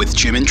Revolution with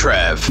Jim and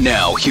Trav.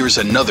 Now, here's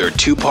another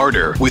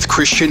two-parter with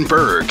Christian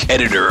Berg,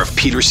 editor of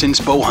Peterson's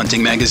Bow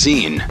Hunting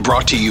Magazine.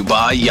 Brought to you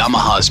by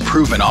Yamaha's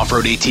proven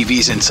off-road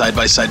ATVs and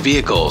side-by-side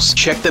vehicles.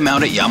 Check them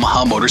out at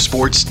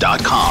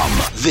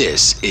YamahaMotorsports.com.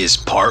 This is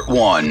part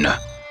one.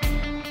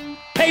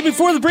 Hey,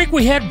 before the break,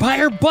 we had Buy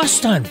or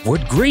Bust on.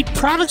 What great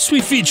products we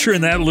feature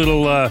in that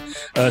little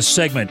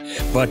segment.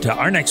 But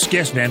our next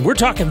guest, man, we're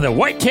talking the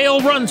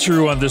Whitetail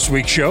Run-Through on this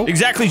week's show.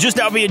 Exactly. Just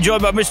now being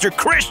joined by Mr.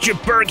 Christian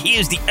Berg. He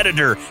is the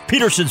editor,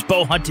 Peterson's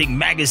Bow Hunting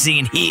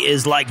Magazine. He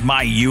is like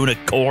my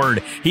unicorn.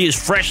 He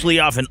is freshly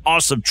off an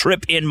awesome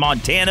trip in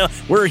Montana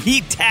where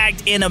he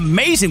tagged an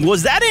amazing,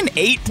 was that an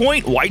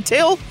 8-point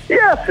whitetail?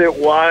 Yes, it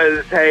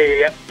was.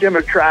 Hey, Jim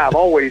and Trav,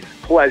 always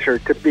pleasure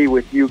to be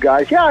with you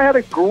guys. Yeah, I had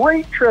a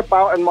great trip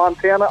out in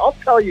Montana. I'll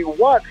tell you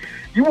what,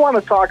 you want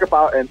to talk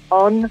about an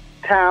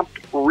untapped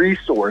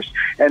resource,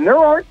 and there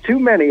aren't too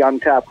many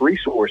untapped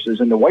resources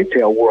in the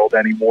whitetail world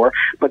anymore,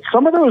 but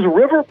some of those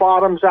river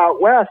bottoms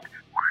out west,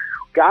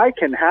 guy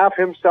can have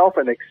himself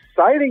an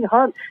exciting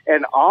hunt,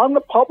 and on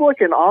the public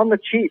and on the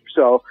cheap,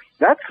 so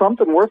that's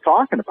something worth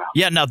talking about.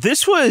 Yeah, now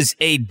this was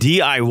a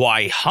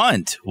DIY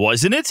hunt,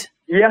 wasn't it?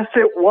 Yes,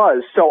 it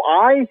was. So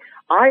I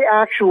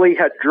actually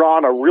had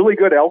drawn a really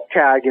good elk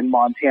tag in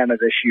Montana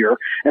this year,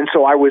 and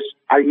so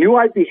I knew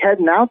I'd be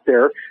heading out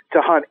there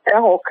to hunt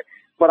elk,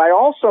 but I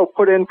also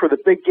put in for the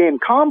big game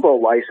combo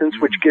license,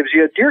 which gives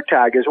you a deer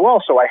tag as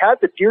well. So I had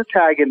the deer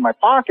tag in my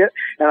pocket,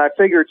 and I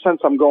figured since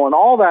I'm going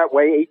all that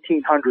way,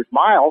 1,800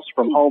 miles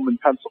from home in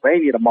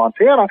Pennsylvania to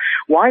Montana,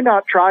 why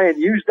not try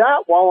and use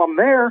that while I'm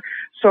there?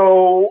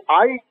 So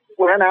I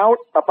went out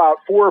about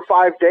 4 or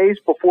 5 days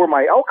before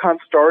my elk hunt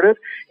started,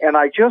 and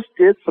I just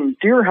did some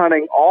deer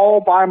hunting all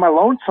by my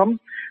lonesome.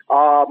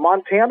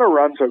 Montana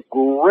runs a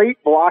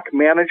great block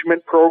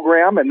management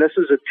program, and this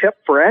is a tip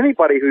for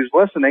anybody who's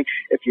listening.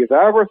 If you've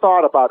ever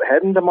thought about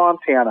heading to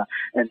Montana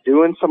and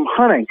doing some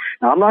hunting,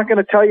 now I'm not going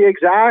to tell you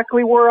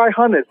exactly where I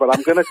hunted, but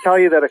I'm going to tell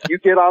you that if you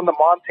get on the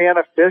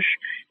Montana Fish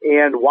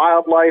and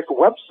Wildlife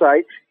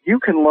website, you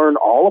can learn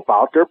all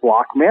about their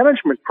block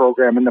management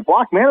program. And the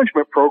block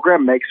management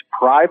program makes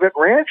private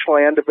ranch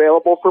land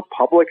available for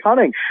public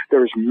hunting.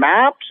 There's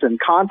maps and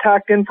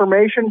contact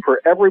information for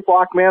every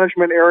block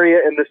management area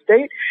in the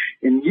state,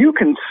 and you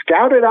can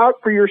scout it out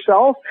for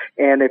yourself.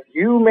 And if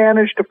you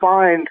manage to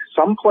find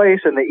some place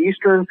in the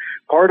eastern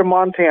part of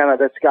Montana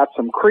that's got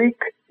some creek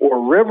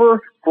or river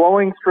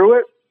flowing through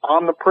it,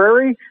 on the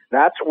prairie,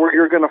 that's where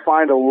you're going to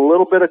find a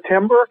little bit of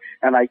timber,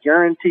 and I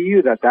guarantee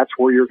you that that's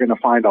where you're going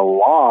to find a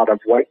lot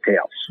of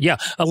whitetails. Yeah,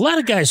 a lot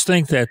of guys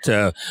think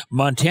that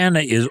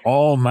Montana is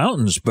all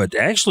mountains, but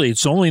actually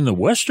it's only in the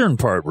western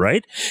part,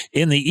 right?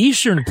 In the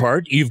eastern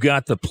part, you've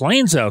got the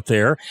plains out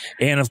there,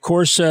 and of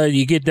course,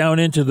 you get down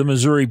into the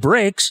Missouri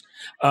Breaks,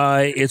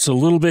 it's a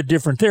little bit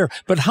different there.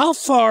 But how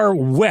far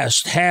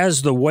west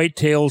has the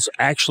whitetails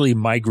actually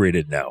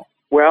migrated now?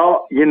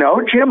 Well,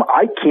 Jim,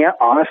 I can't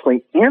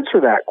honestly answer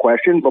that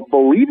question, but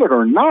believe it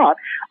or not,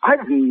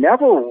 I've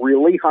never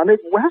really hunted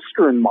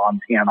western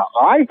Montana.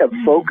 I have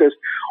focused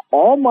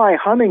all my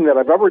hunting that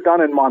I've ever done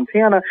in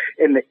Montana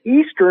in the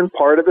eastern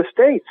part of the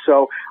state.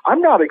 So I'm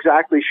not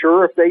exactly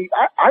sure if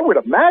I would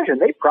imagine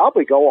they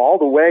probably go all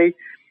the way,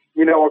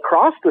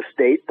 across the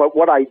state. But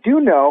what I do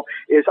know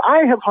is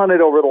I have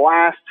hunted over the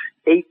last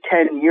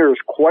 8-10 years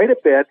quite a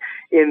bit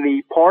in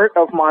the part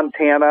of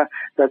Montana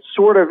that's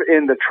sort of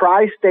in the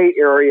tri-state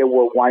area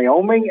where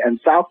Wyoming and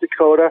South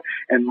Dakota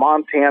and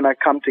Montana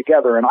come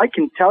together. And I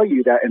can tell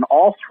you that in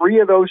all three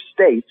of those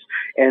states,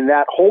 and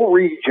that whole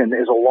region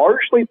is a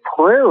largely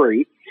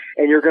prairie,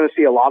 and you're going to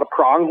see a lot of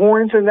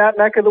pronghorns in that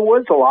neck of the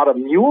woods, a lot of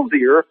mule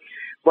deer.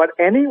 But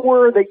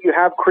anywhere that you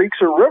have creeks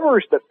or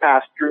rivers that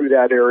pass through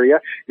that area,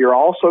 you're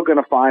also going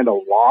to find a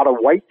lot of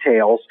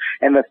whitetails.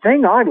 And the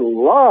thing I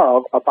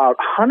love about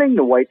hunting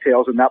the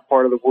whitetails in that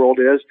part of the world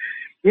is,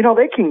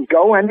 they can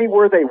go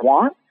anywhere they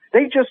want.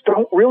 They just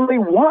don't really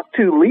want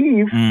to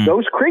leave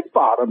those creek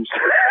bottoms.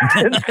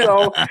 And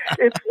so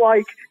it's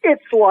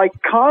like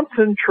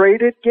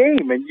concentrated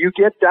game. And you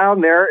get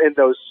down there in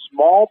those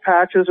small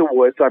patches of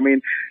woods. I mean,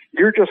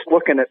 you're just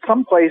looking at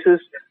some places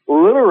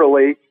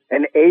literally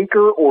an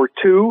acre or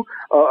two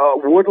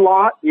wood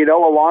lot,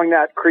 along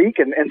that creek.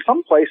 And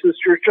some places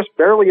there's just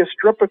barely a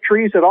strip of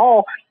trees at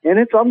all. And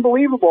it's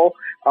unbelievable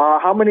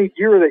how many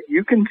deer that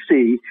you can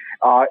see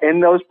in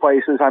those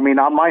places. I mean,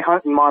 on my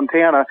hunt in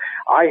Montana,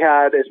 I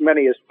had as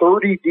many as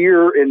 30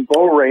 deer in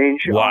bow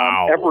range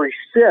every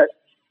sit.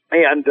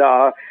 And,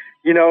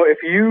 if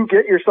you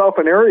get yourself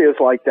in areas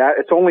like that,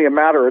 it's only a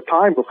matter of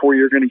time before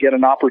you're going to get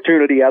an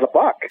opportunity at a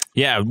buck.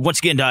 Yeah, once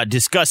again,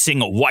 discussing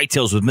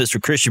whitetails with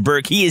Mr. Christian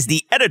Burke. He is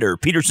the editor,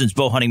 Peterson's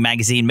Bow Hunting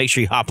Magazine. Make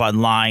sure you hop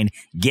online,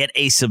 get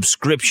a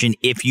subscription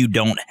if you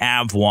don't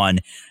have one.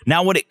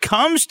 Now, when it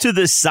comes to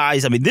the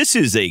size, I mean, this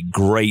is a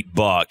great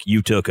buck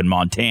you took in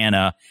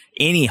Montana.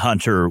 Any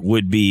hunter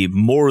would be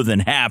more than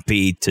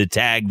happy to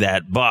tag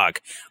that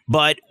buck.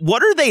 But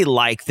what are they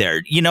like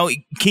there?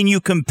 Can you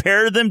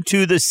compare them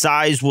to the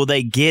size? Will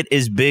they get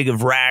as big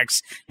of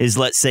racks as,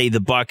 let's say,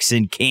 the bucks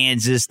in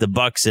Kansas, the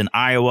bucks in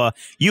Iowa?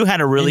 You had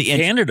a really in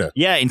Canada.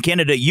 Yeah, in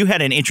Canada, you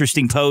had an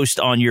interesting post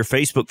on your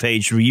Facebook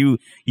page where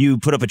you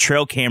put up a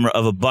trail camera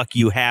of a buck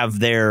you have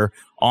there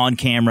on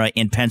camera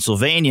in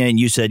Pennsylvania, and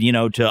you said,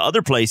 to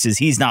other places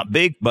he's not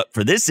big, but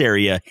for this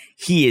area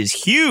he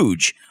is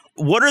huge.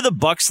 What are the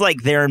bucks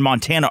like there in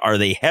Montana? Are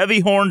they heavy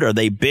horned? Are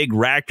they big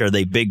racked? Are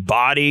they big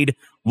bodied?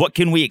 What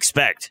can we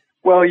expect?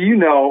 Well,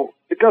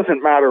 it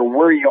doesn't matter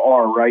where you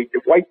are, right?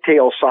 The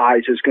whitetail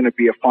size is going to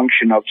be a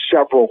function of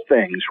several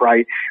things,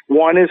 right?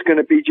 One is going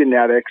to be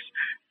genetics.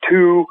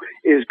 2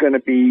 is going to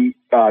be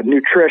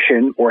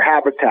nutrition or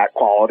habitat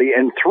quality.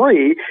 And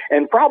 3,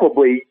 and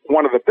probably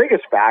one of the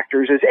biggest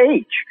factors, is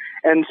age.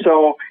 And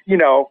so,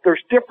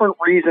 there's different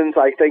reasons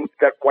I think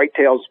that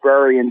whitetails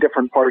vary in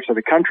different parts of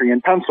the country.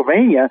 In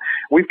Pennsylvania,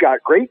 we've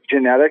got great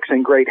genetics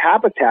and great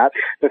habitat.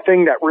 The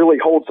thing that really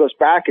holds us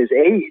back is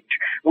age.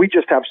 We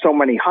just have so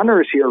many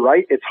hunters here,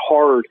 right? It's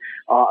hard,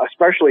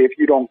 especially if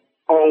you don't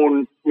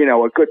own,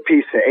 a good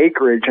piece of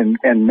acreage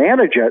and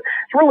manage it,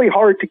 it's really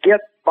hard to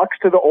get bucks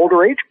to the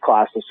older age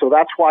classes. So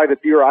that's why the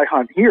deer I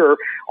hunt here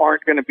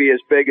aren't going to be as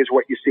big as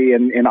what you see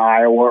in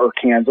Iowa or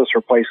Kansas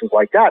or places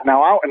like that.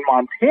 Now, out in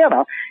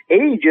Montana,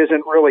 age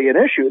isn't really an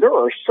issue. There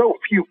are so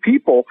few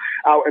people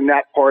out in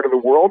that part of the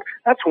world.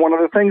 That's one of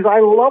the things I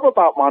love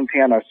about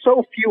Montana.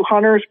 So few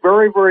hunters,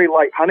 very, very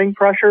light hunting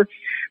pressure,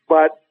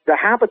 but the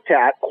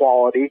habitat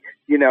quality,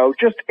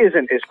 just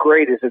isn't as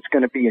great as it's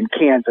going to be in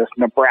Kansas,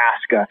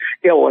 Nebraska,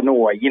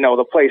 Illinois,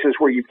 the places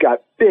where you've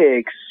got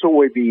big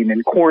soybean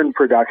and corn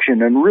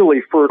production and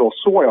really fertile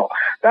soil.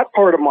 That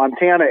part of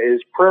Montana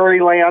is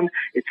prairie land,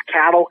 it's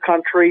cattle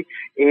country,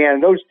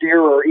 and those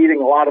deer are eating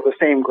a lot of the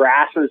same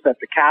grasses that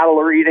the cattle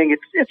are eating.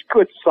 It's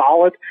good,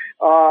 solid,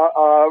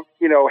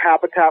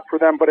 habitat for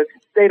them, but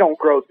they don't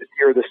grow the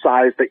deer the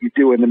size that you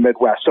do in the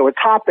Midwest. So a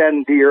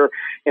top-end deer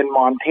in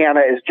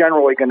Montana is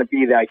generally going to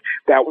be like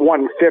that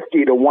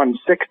 150 to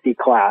 160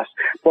 class.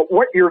 But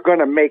what you're going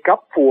to make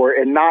up for,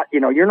 and not,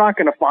 you're not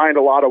going to find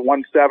a lot of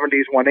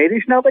 170s,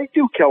 180s. Now, they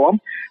do kill them.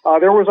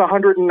 There was a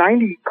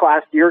 190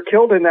 class deer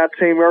killed in that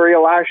same area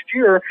last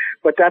year,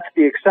 but that's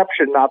the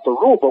exception, not the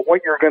rule. But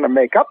what you're going to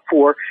make up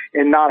for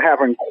in not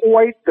having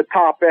quite the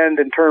top end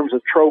in terms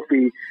of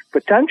trophy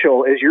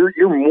potential is you're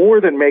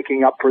more than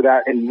making up for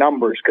that in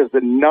numbers, because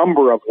the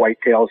number of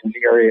whitetails in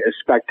the area is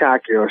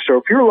spectacular. So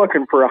if you're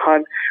looking for a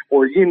hunt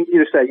where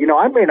you say,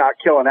 I may not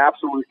kill an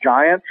absolute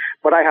giant,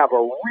 but I have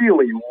a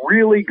really,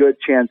 really good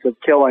chance of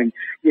killing,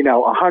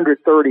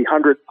 130,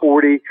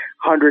 140,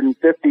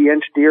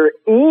 150-inch deer,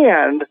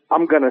 and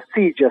I'm going to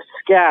see just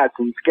scads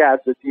and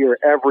scads of deer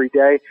every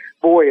day.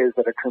 Boy, is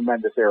it a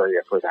tremendous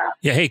area for that.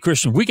 Yeah, hey,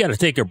 Christian, we got to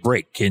take a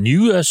break. Can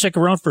you stick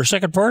around for a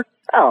second part?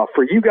 Oh,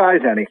 for you guys,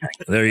 anything.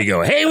 There you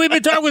go. Hey, we've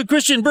been talking with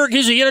Christian Berg.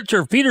 He's the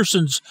editor of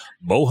Peterson's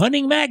Bow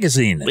Hunting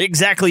Magazine.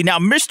 Exactly. Now,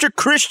 Mr.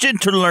 Christian,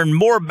 to learn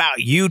more about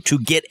you, to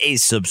get a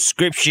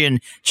subscription,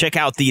 check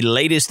out the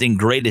latest and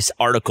greatest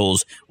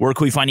articles. Where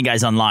can we find you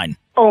guys online?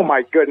 Oh,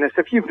 my goodness.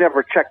 If you've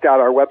never checked out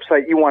our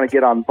website, you want to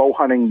get on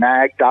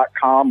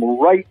bowhuntingmag.com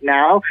right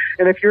now.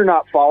 And if you're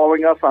not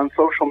following us on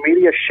social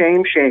media,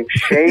 shame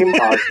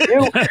on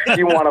you.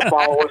 You want to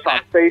follow us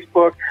on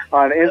Facebook,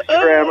 on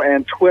Instagram,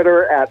 and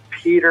Twitter at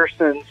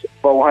Peterson's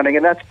Bow Hunting.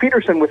 And that's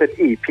Peterson with an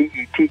E,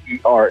 Petersen,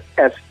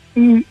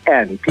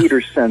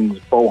 Peterson's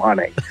Bow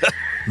Hunting.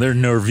 They're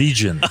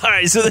Norwegian. All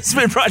right, so this has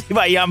been brought to you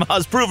by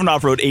Yamaha's proven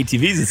off-road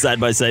ATVs and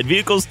side-by-side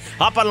vehicles.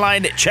 Hop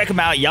online, check them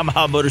out,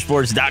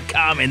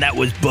 YamahaMotorsports.com, and that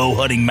was Bow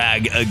Hunting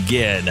Mag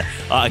again.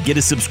 Get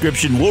a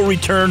subscription. We'll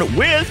return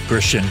with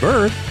Christian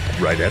Berg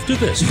right after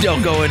this.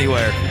 Don't go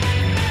anywhere.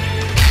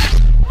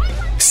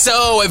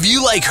 So, have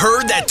you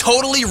heard that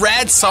totally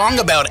rad song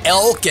about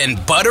elk and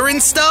butter and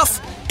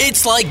stuff?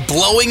 It's like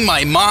blowing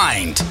my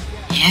mind.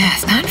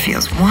 Yes, that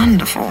feels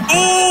wonderful.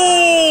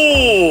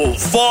 Ooh!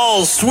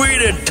 Fall's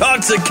sweet,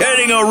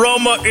 intoxicating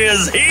aroma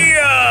is here!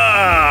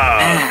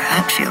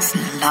 That feels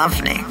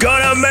lovely.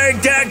 Gonna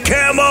make that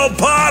camel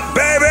pop,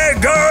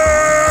 baby girl!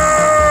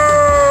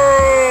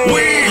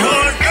 We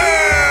hunt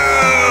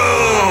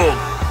elk!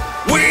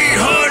 We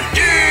hunt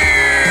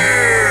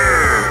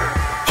deer!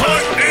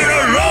 Hunt in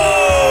a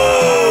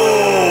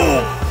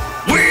row!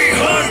 We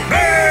hunt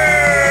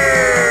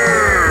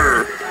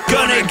bear!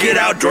 Gonna get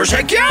outdoors,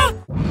 heck yeah!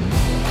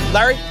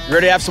 Larry, you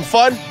ready to have some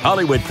fun?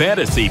 Hollywood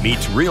fantasy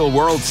meets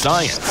real-world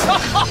science.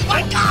 Oh,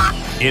 my God!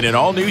 In an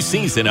all-new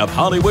season of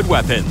Hollywood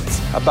Weapons.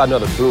 How about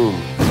another boom?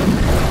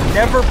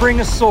 Never bring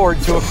a sword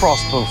to a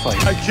crossbow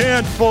fight. I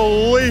can't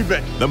believe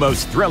it! The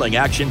most thrilling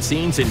action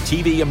scenes in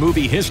TV and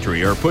movie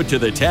history are put to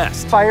the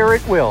test. Fire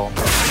at will.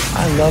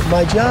 I love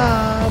my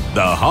job.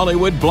 The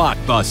Hollywood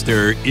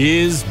blockbuster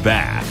is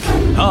back.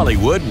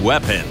 Hollywood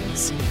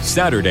Weapons.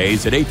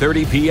 Saturdays at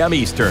 8:30 p.m.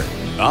 Eastern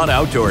on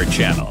Outdoor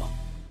Channel.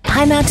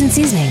 High Mountain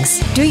Seasonings.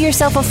 Do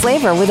yourself a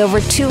flavor with over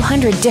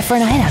 200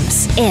 different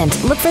items. And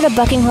look for the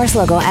Bucking Horse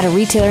logo at a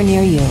retailer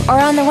near you or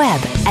on the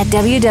web at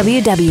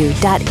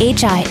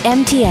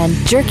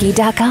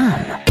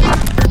www.himtnjerky.com.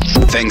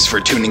 Thanks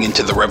for tuning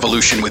into The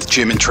Revolution with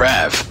Jim and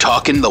Trav,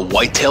 talking the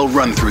whitetail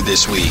run-through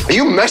this week. Are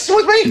you messing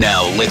with me?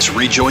 Now, let's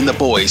rejoin the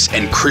boys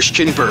and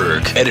Christian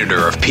Berg,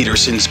 editor of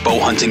Peterson's Bow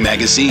Hunting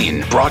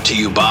Magazine, brought to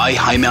you by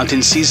High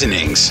Mountain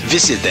Seasonings.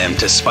 Visit them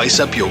to spice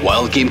up your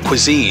wild game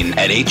cuisine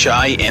at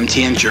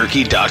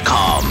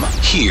himtnjerky.com.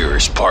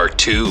 Here's part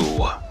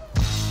 2.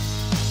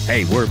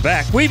 Hey, we're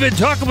back. We've been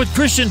talking with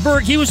Christian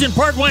Berg. He was in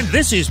part 1.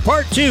 This is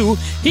part 2.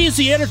 He's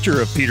the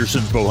editor of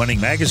Peterson's Bow Hunting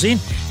Magazine,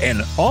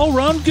 an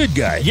all-round good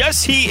guy.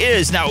 Yes, he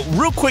is. Now,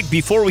 real quick,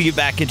 before we get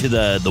back into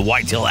the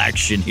whitetail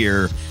action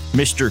here,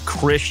 Mr.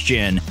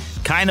 Christian,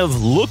 kind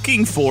of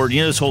looking forward,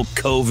 this whole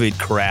COVID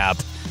crap.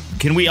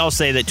 Can we all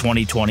say that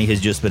 2020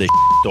 has just been a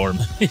storm?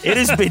 It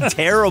has been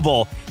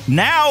terrible.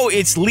 Now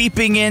it's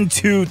leaping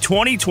into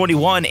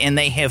 2021, and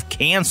they have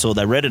canceled.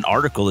 I read an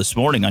article this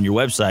morning on your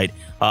website,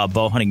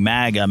 Bow Hunting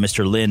Mag,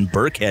 Mr. Lynn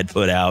Burkhead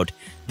put out.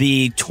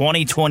 The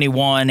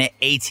 2021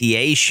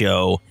 ATA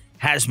show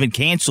has been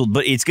canceled,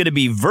 but it's going to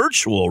be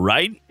virtual,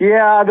 right?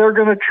 Yeah, they're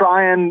going to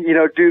try and,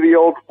 do the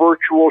old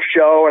virtual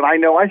show. And I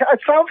know it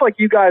sounds like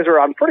you guys are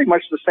on pretty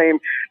much the same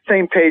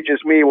page as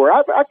me, where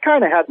I've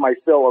kind of had my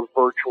fill of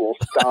virtual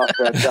stuff.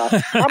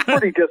 And I'm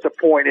pretty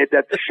disappointed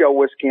that the show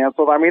was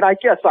canceled. I mean, I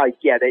guess I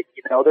get it.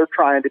 They're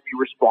trying to be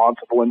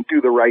responsible and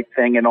do the right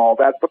thing and all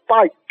that. But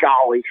by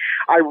golly,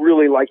 I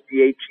really like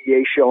the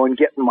ATA show and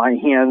getting my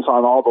hands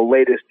on all the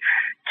latest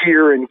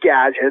gear and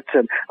gadgets,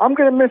 and I'm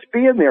going to miss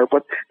being there.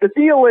 But the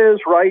deal is,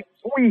 right,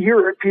 we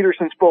here at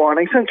Peterson's Bow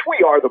Hunting, since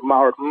we are the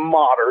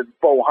modern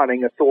bow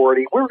hunting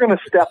authority, we're going to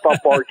step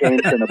up our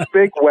games in a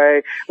big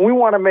way. We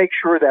want to make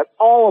sure that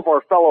all of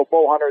our fellow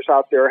bow hunters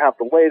out there have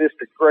the latest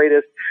and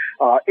greatest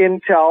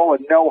intel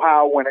and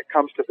know-how when it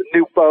comes to the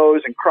new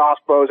bows and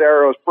crossbows,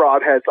 arrows,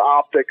 broadheads,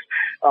 optics,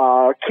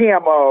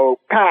 camo,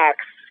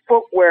 packs,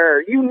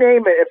 footwear, you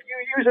name it. If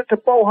you use it to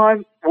bow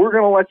hunt, we're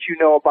going to let you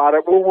know about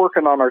it. We're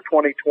working on our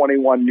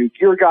 2021 new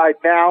gear guide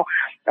now.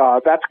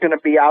 That's going to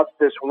be out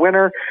this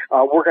winter.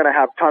 We're going to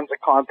have tons of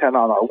content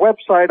on our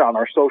website, on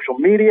our social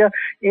media,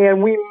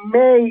 and we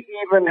may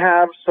even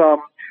have some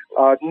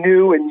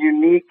new and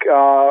unique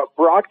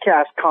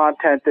broadcast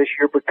content this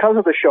year because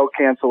of the show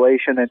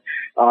cancellation,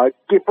 and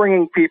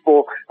bringing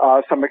people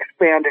some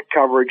expanded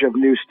coverage of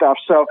new stuff.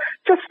 So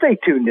just stay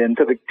tuned in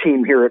to the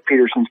team here at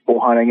Peterson's Bow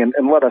Hunting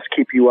and let us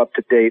keep you up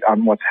to date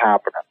on what's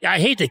happening. I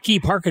hate to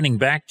keep hearkening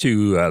back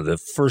to the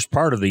first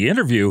part of the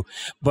interview,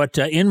 but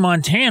in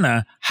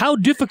Montana, how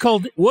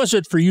difficult was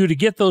it for you to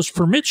get those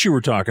permits you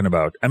were talking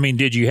about? I mean,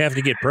 did you have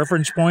to get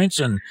preference points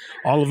and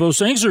all of those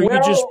things, or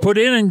you just put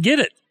in and get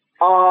it?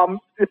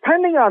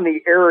 Depending on the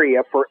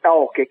area for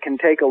elk, it can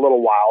take a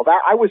little while.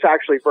 I was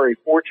actually very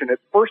fortunate.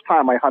 First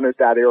time I hunted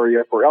that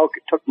area for elk,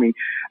 it took me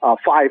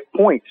 5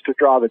 points to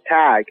draw the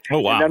tag. Oh,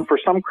 wow. And then for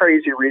some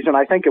crazy reason,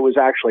 I think it was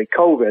actually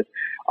COVID,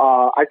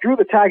 I drew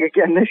the tag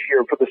again this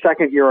year for the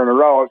second year in a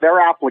row.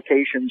 Their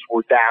applications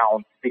were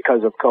down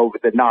because of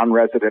COVID, the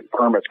non-resident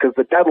permits, because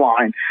the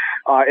deadline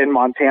in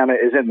Montana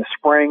is in the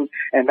spring,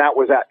 and that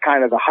was at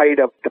kind of the height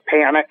of the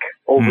panic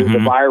over the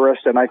virus,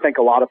 and I think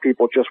a lot of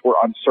people just were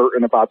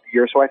uncertain about the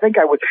year. So I think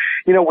I would,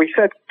 we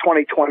said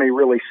 2020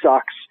 really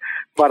sucks,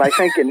 but I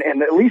think in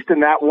at least in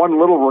that one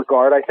little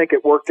regard, I think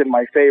it worked in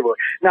my favor.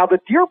 Now, the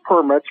deer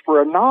permits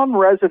for a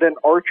non-resident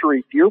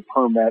archery deer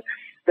permit,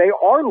 they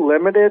are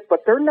limited, but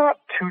they're not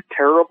too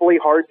terribly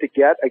hard to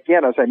get.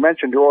 Again, as I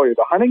mentioned earlier,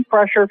 the hunting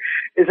pressure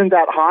isn't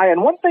that high.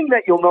 And one thing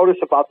that you'll notice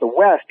about the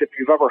West, if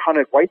you've ever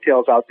hunted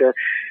whitetails out there,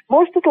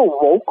 most of the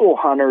local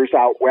hunters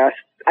out West,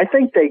 I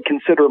think they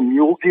consider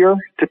mule deer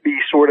to be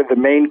sort of the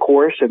main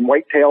course, and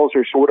whitetails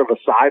are sort of a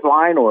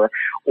sideline or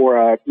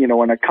a,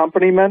 an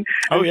accompaniment.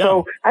 Oh, yeah.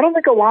 So I don't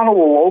think a lot of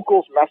the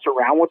locals mess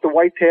around with the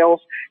whitetails.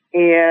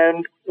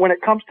 And when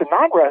it comes to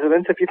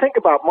non-residents, if you think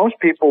about most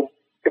people,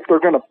 if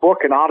they're going to book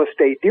an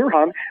out-of-state deer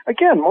hunt,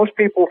 again, most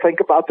people think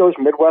about those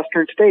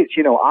Midwestern states,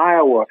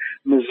 Iowa,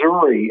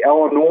 Missouri,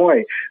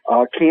 Illinois,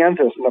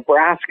 Kansas,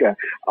 Nebraska,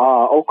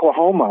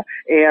 Oklahoma.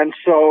 And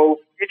so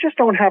you just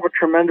don't have a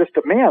tremendous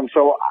demand.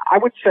 So I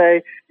would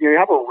say you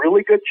have a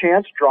really good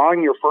chance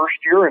drawing your first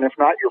year, and if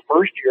not your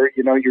first year,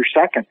 your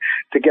second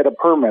to get a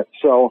permit.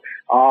 So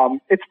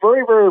it's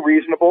very, very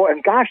reasonable.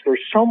 And gosh,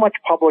 there's so much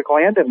public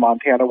land in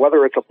Montana,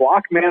 whether it's a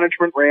block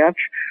management ranch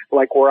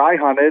like where I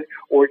hunted,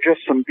 or just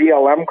some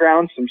BLM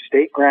ground, some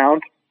state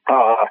ground.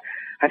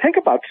 I think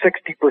about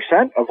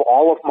 60% of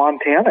all of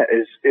Montana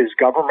is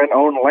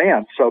government-owned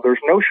land, so there's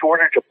no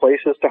shortage of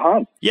places to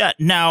hunt. Yeah,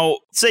 now,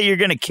 say you're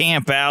going to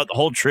camp out the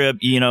whole trip,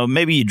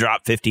 maybe you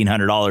drop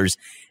 $1,500.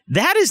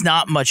 That is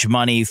not much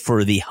money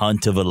for the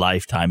hunt of a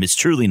lifetime. It's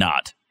truly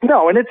not.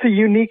 No, and it's a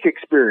unique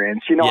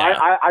experience.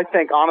 I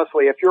think,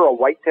 honestly, if you're a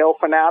whitetail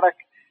fanatic,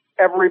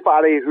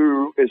 everybody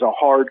who is a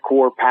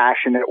hardcore,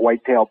 passionate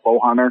whitetail bow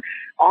hunter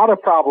ought to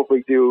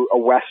probably do a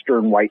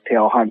Western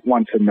whitetail hunt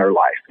once in their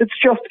life. It's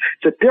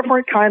a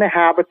different kind of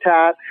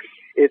habitat.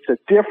 It's a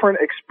different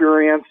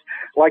experience.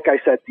 Like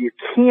I said, you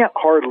can't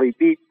hardly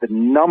beat the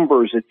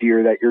numbers of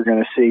deer that you're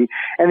going to see.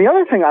 And the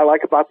other thing I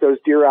like about those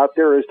deer out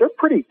there is they're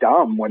pretty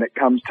dumb when it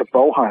comes to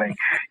bow hunting.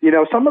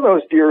 Some of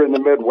those deer in the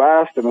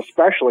Midwest, and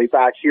especially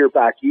back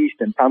east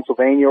in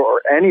Pennsylvania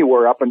or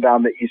anywhere up and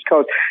down the East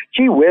Coast,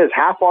 gee whiz,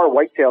 half our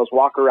whitetails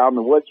walk around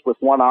the woods with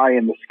one eye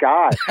in the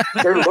sky.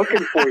 They're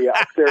looking for you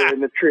up there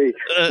in the tree.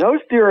 Those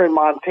deer in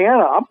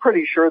Montana, I'm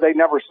pretty sure they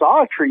never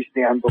saw a tree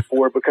stand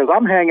before, because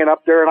I'm hanging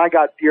up there and I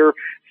got deer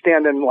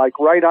standing like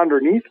right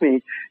underneath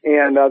me,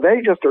 and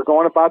they just are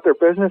going about their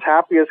business,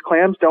 happy as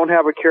clams, don't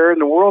have a care in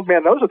the world.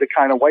 Man, those are the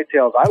kind of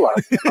whitetails I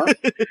like.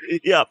 Huh?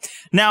 Yeah.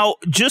 Now,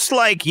 just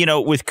like,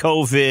 with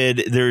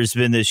COVID, there's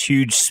been this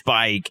huge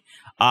spike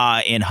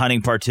in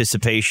hunting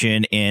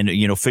participation and,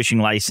 fishing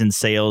license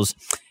sales.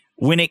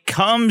 When it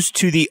comes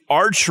to the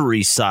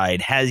archery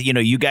side,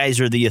 you guys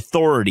are the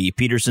authority,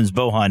 Peterson's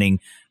Bow Hunting,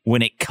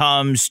 when it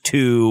comes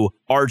to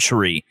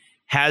archery.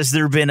 Has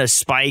there been a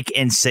spike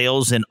in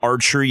sales in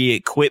archery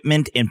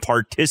equipment and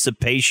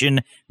participation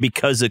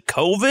because of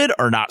COVID,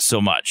 or not so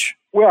much?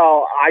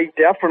 Well, I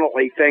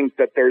definitely think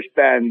that there's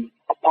been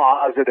a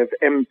positive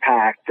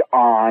impact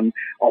on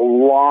a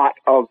lot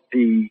of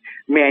the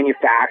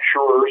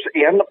manufacturers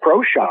and the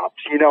pro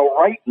shops. You know,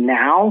 right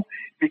now,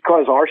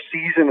 because our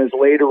season is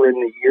later in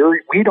the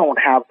year, we don't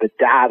have the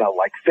data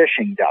like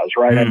fishing does,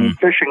 right? I mean,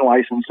 fishing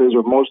licenses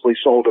are mostly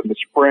sold in the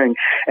spring,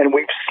 and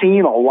we've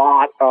seen a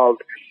lot of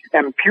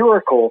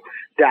empirical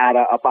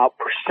data about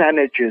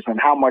percentages and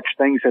how much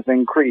things have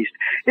increased.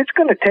 It's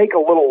going to take a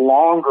little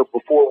longer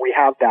before we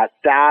have that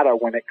data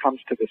when it comes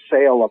to the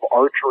sale of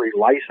archery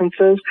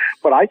licenses,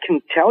 but I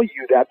can tell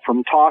you that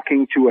from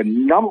talking to a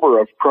number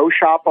of pro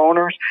shop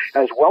owners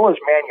as well as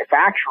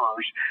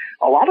manufacturers,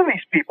 a lot of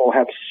these people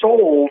have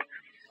sold.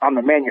 On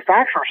the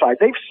manufacturer side,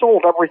 they've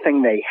sold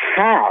everything they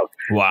have.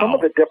 Wow. Some of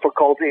the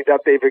difficulty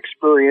that they've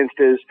experienced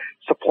is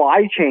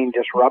supply chain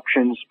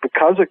disruptions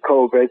because of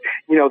COVID.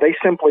 You know, they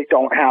simply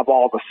don't have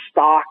all the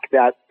stock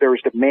that there's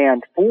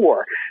demand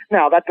for.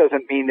 Now, that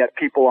doesn't mean that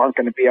people aren't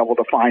going to be able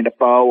to find a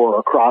bow or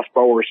a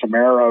crossbow or some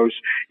arrows,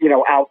 you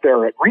know, out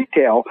there at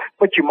retail,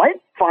 but you might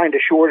find a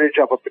shortage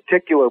of a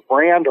particular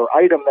brand or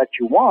item that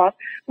you want,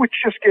 which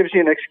just gives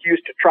you an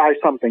excuse to try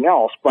something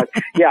else. But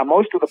yeah,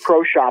 most of the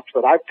pro shops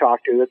that I've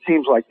talked to, it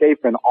seems like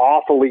they've been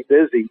awfully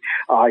busy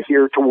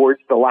here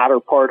towards the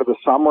latter part of the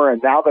summer.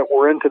 And now that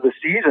we're into the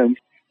season,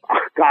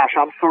 gosh,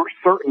 I'm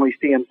certainly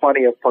seeing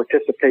plenty of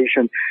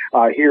participation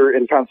here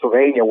in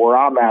Pennsylvania where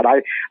I'm at.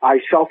 I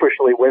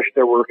selfishly wish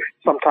there were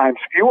sometimes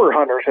fewer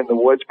hunters in the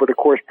woods, but of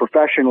course,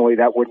 professionally,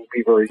 that wouldn't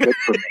be very good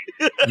for me.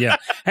 Yeah.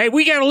 Hey,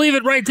 we got to leave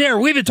it right there.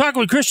 We've been talking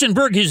with Christian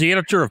Berg. He's the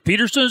editor of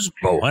Peterson's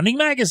Bow Hunting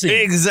Magazine.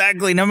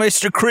 Exactly. Now,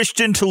 Mr.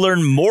 Christian, to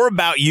learn more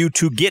about you,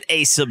 to get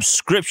a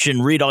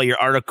subscription, read all your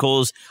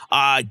articles,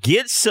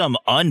 get some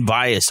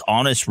unbiased,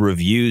 honest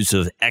reviews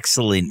of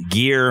excellent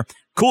gear,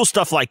 cool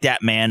stuff like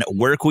that, man.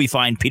 Where can we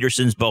find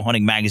Peterson's Bow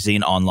Hunting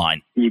Magazine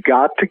online? You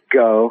got to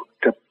go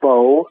to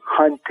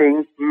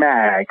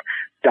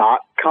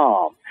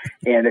bowhuntingmag.com.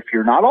 And if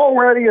you're not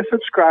already a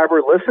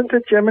subscriber, listen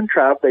to Jim and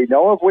Trav. They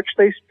know of which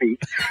they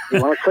speak.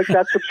 You want to click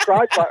that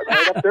subscribe button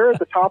right up there at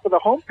the top of the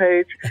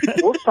homepage.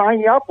 We'll sign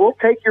you up. We'll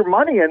take your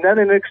money. And then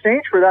in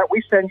exchange for that,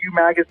 we send you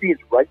magazines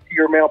right to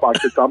your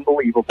mailbox. It's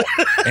unbelievable.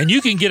 And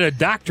you can get a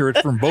doctorate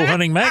from Bow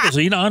Hunting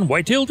Magazine on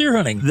whitetail deer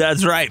hunting.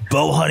 That's right.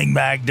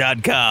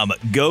 Bowhuntingmag.com.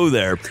 Go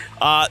there.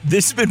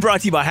 This has been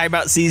brought to you by High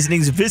Mountain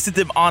Seasonings. Visit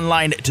them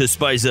online to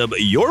spice up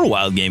your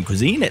wild game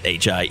cuisine at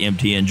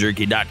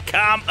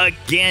HIMTNjerky.com.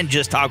 Again,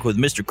 just talk with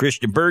Mr.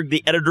 Christian Berg,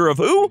 the editor of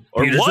who?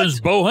 Or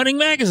Peterson's what? Bow Hunting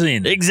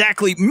Magazine.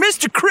 Exactly.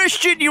 Mr.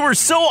 Christian, you were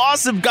so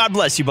awesome. God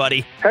bless you,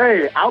 buddy.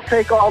 Hey, I'll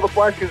take all the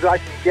blessings I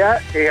can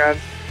get, and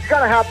you got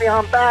to have me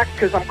on back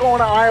because I'm going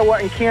to Iowa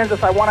and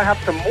Kansas. I want to have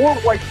some more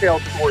whitetail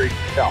stories to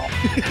tell.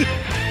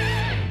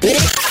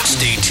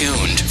 Stay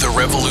tuned. The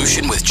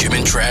revolution with Jim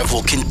and Trav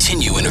will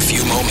continue in a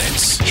few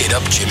moments. Hit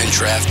up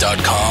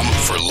jimandtrav.com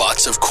for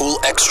lots of cool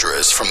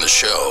extras from the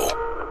show.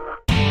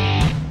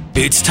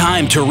 It's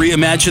time to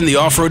reimagine the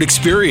off-road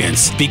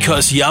experience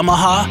because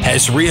Yamaha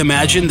has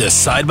reimagined the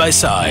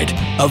side-by-side.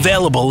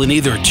 Available in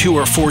either 2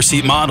 or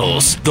 4-seat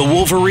models, the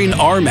Wolverine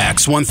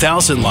R-Max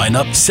 1000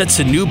 lineup sets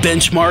a new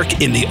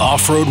benchmark in the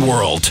off-road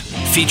world.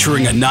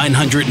 Featuring a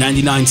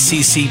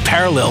 999cc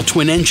parallel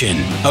twin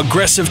engine,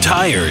 aggressive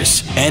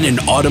tires, and an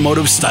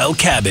automotive-style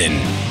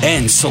cabin.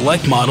 And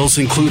select models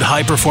include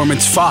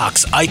high-performance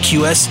Fox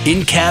IQS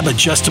in-cab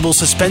adjustable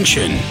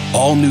suspension,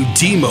 all-new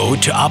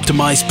D-Mode to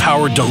optimize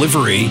power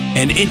delivery,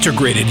 an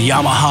integrated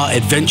Yamaha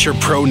Adventure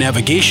Pro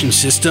navigation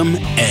system,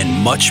 and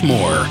much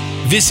more.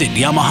 Visit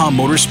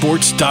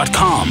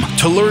YamahaMotorsports.com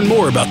to learn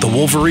more about the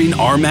Wolverine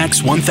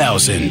R-Max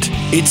 1000.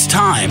 It's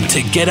time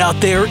to get out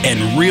there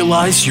and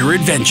realize your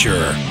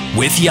adventure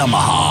with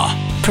Yamaha.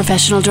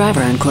 Professional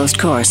driver and closed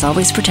course.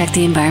 Always protect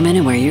the environment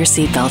and wear your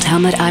seatbelt,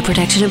 helmet, eye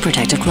protection, and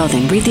protective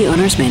clothing. Read the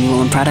owner's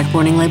manual and product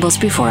warning labels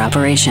before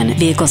operation.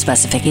 Vehicle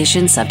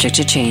specifications subject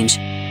to change.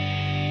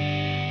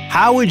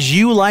 How would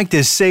you like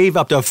to save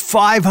up to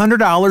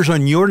 $500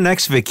 on your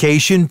next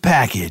vacation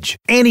package?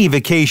 Any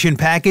vacation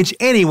package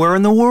anywhere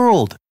in the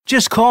world.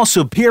 Just call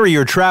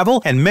Superior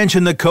Travel and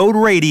mention the code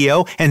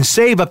RADIO and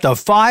save up to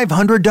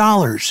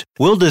 $500.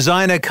 We'll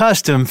design a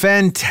custom,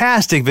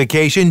 fantastic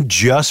vacation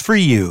just for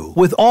you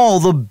with all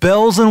the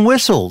bells and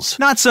whistles.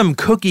 Not some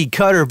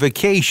cookie-cutter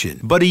vacation,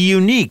 but a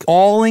unique,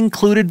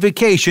 all-included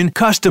vacation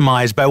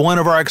customized by one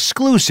of our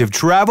exclusive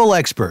travel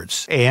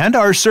experts. And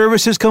our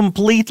service is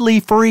completely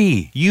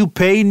free. You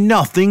pay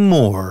nothing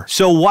more.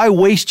 So why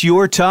waste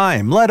your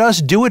time? Let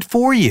us do it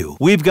for you.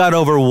 We've got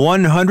over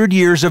 100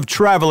 years of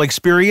travel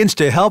experience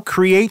to help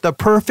create the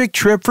perfect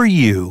trip for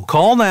you.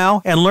 Call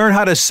now and learn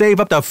how to save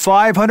up to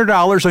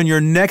 $500 on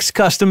your next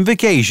custom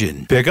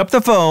vacation. Pick up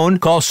the phone,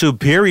 call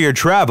Superior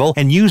Travel,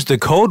 and use the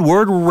code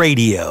word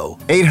RADIO.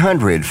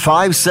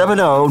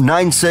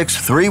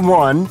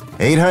 800-570-9631.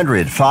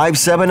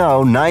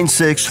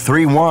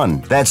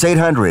 800-570-9631. That's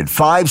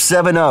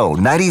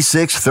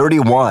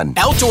 800-570-9631.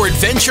 Outdoor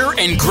adventure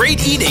and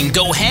great eating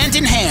go hand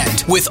in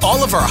hand with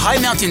all of our High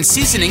Mountain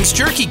Seasonings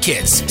jerky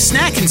kits,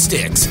 snack and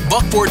sticks,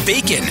 buckboard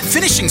bacon,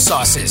 finishing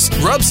sauce, sauces,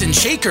 rubs and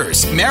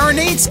shakers,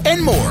 marinades,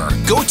 and more.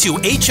 Go to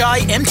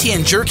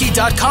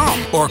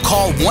HIMTNJerky.com or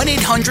call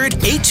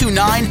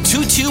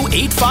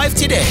 1-800-829-2285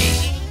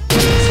 today.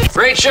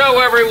 Great show,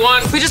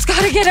 everyone. We just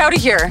gotta get out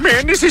of here.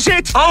 Man, this is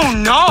it. Oh,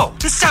 no.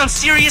 This sounds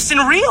serious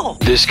and real.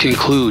 This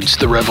concludes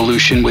The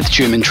Revolution with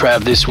Jim and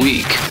Trav this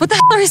week. What the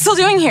hell are you still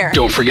doing here?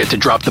 Don't forget to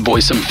drop the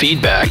boys some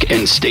feedback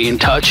and stay in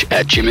touch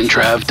at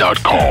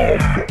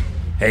jimandtrav.com.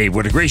 Hey,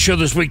 what a great show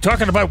this week,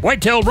 talking about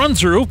Whitetail Run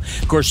Through.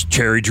 Of course,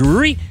 Terry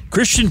Drury,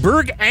 Christian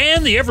Berg,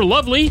 and the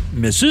ever-lovely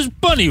Mrs.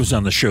 Bunny was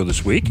on the show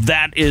this week.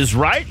 That is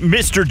right.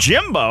 Mr.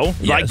 Jimbo.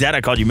 Yes. Like that,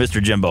 I called you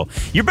Mr. Jimbo.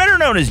 You're better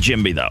known as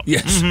Jimby, though.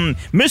 Yes.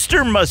 Mm-hmm.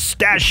 Mr.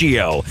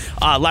 Mustachio.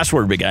 Last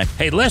word, big guy.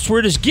 Hey, last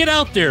word is get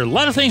out there. A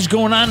lot of things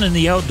going on in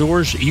the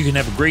outdoors. You can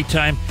have a great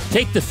time.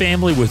 Take the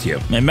family with you.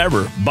 And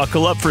remember,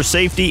 buckle up for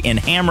safety and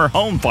hammer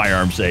home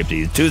firearm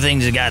safety. 2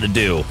 things you got to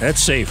do.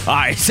 That's safe. All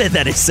right, I said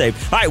that is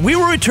safe. All right, we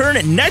will return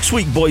next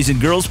week, boys and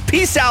girls.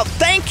 Peace out.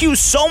 Thank you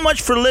so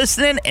much for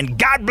listening, and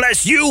God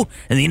bless you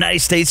in the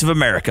United States of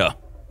America.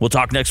 We'll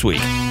talk next week.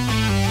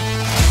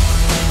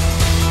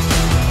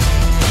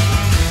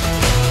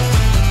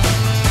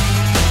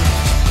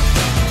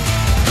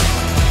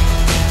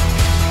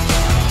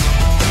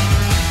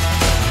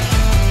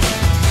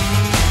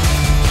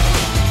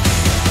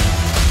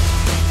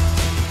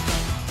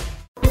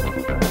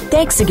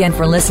 Thanks again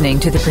for listening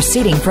to the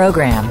preceding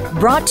program,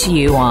 brought to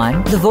you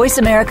on the Voice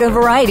America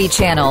Variety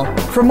Channel.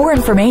 For more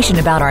information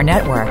about our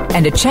network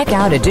and to check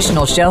out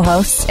additional show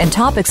hosts and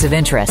topics of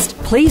interest,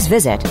 please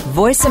visit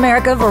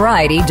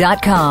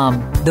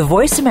voiceamericavariety.com. The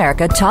Voice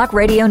America Talk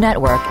Radio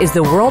Network is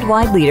the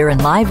worldwide leader in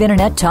live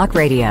Internet talk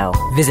radio.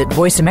 Visit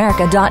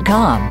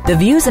voiceamerica.com. The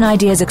views and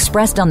ideas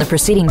expressed on the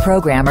preceding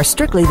program are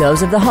strictly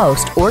those of the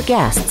host or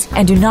guests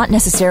and do not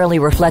necessarily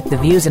reflect the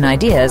views and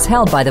ideas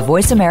held by the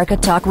Voice America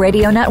Talk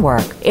Radio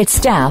Network, its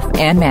staff,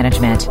 and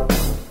management.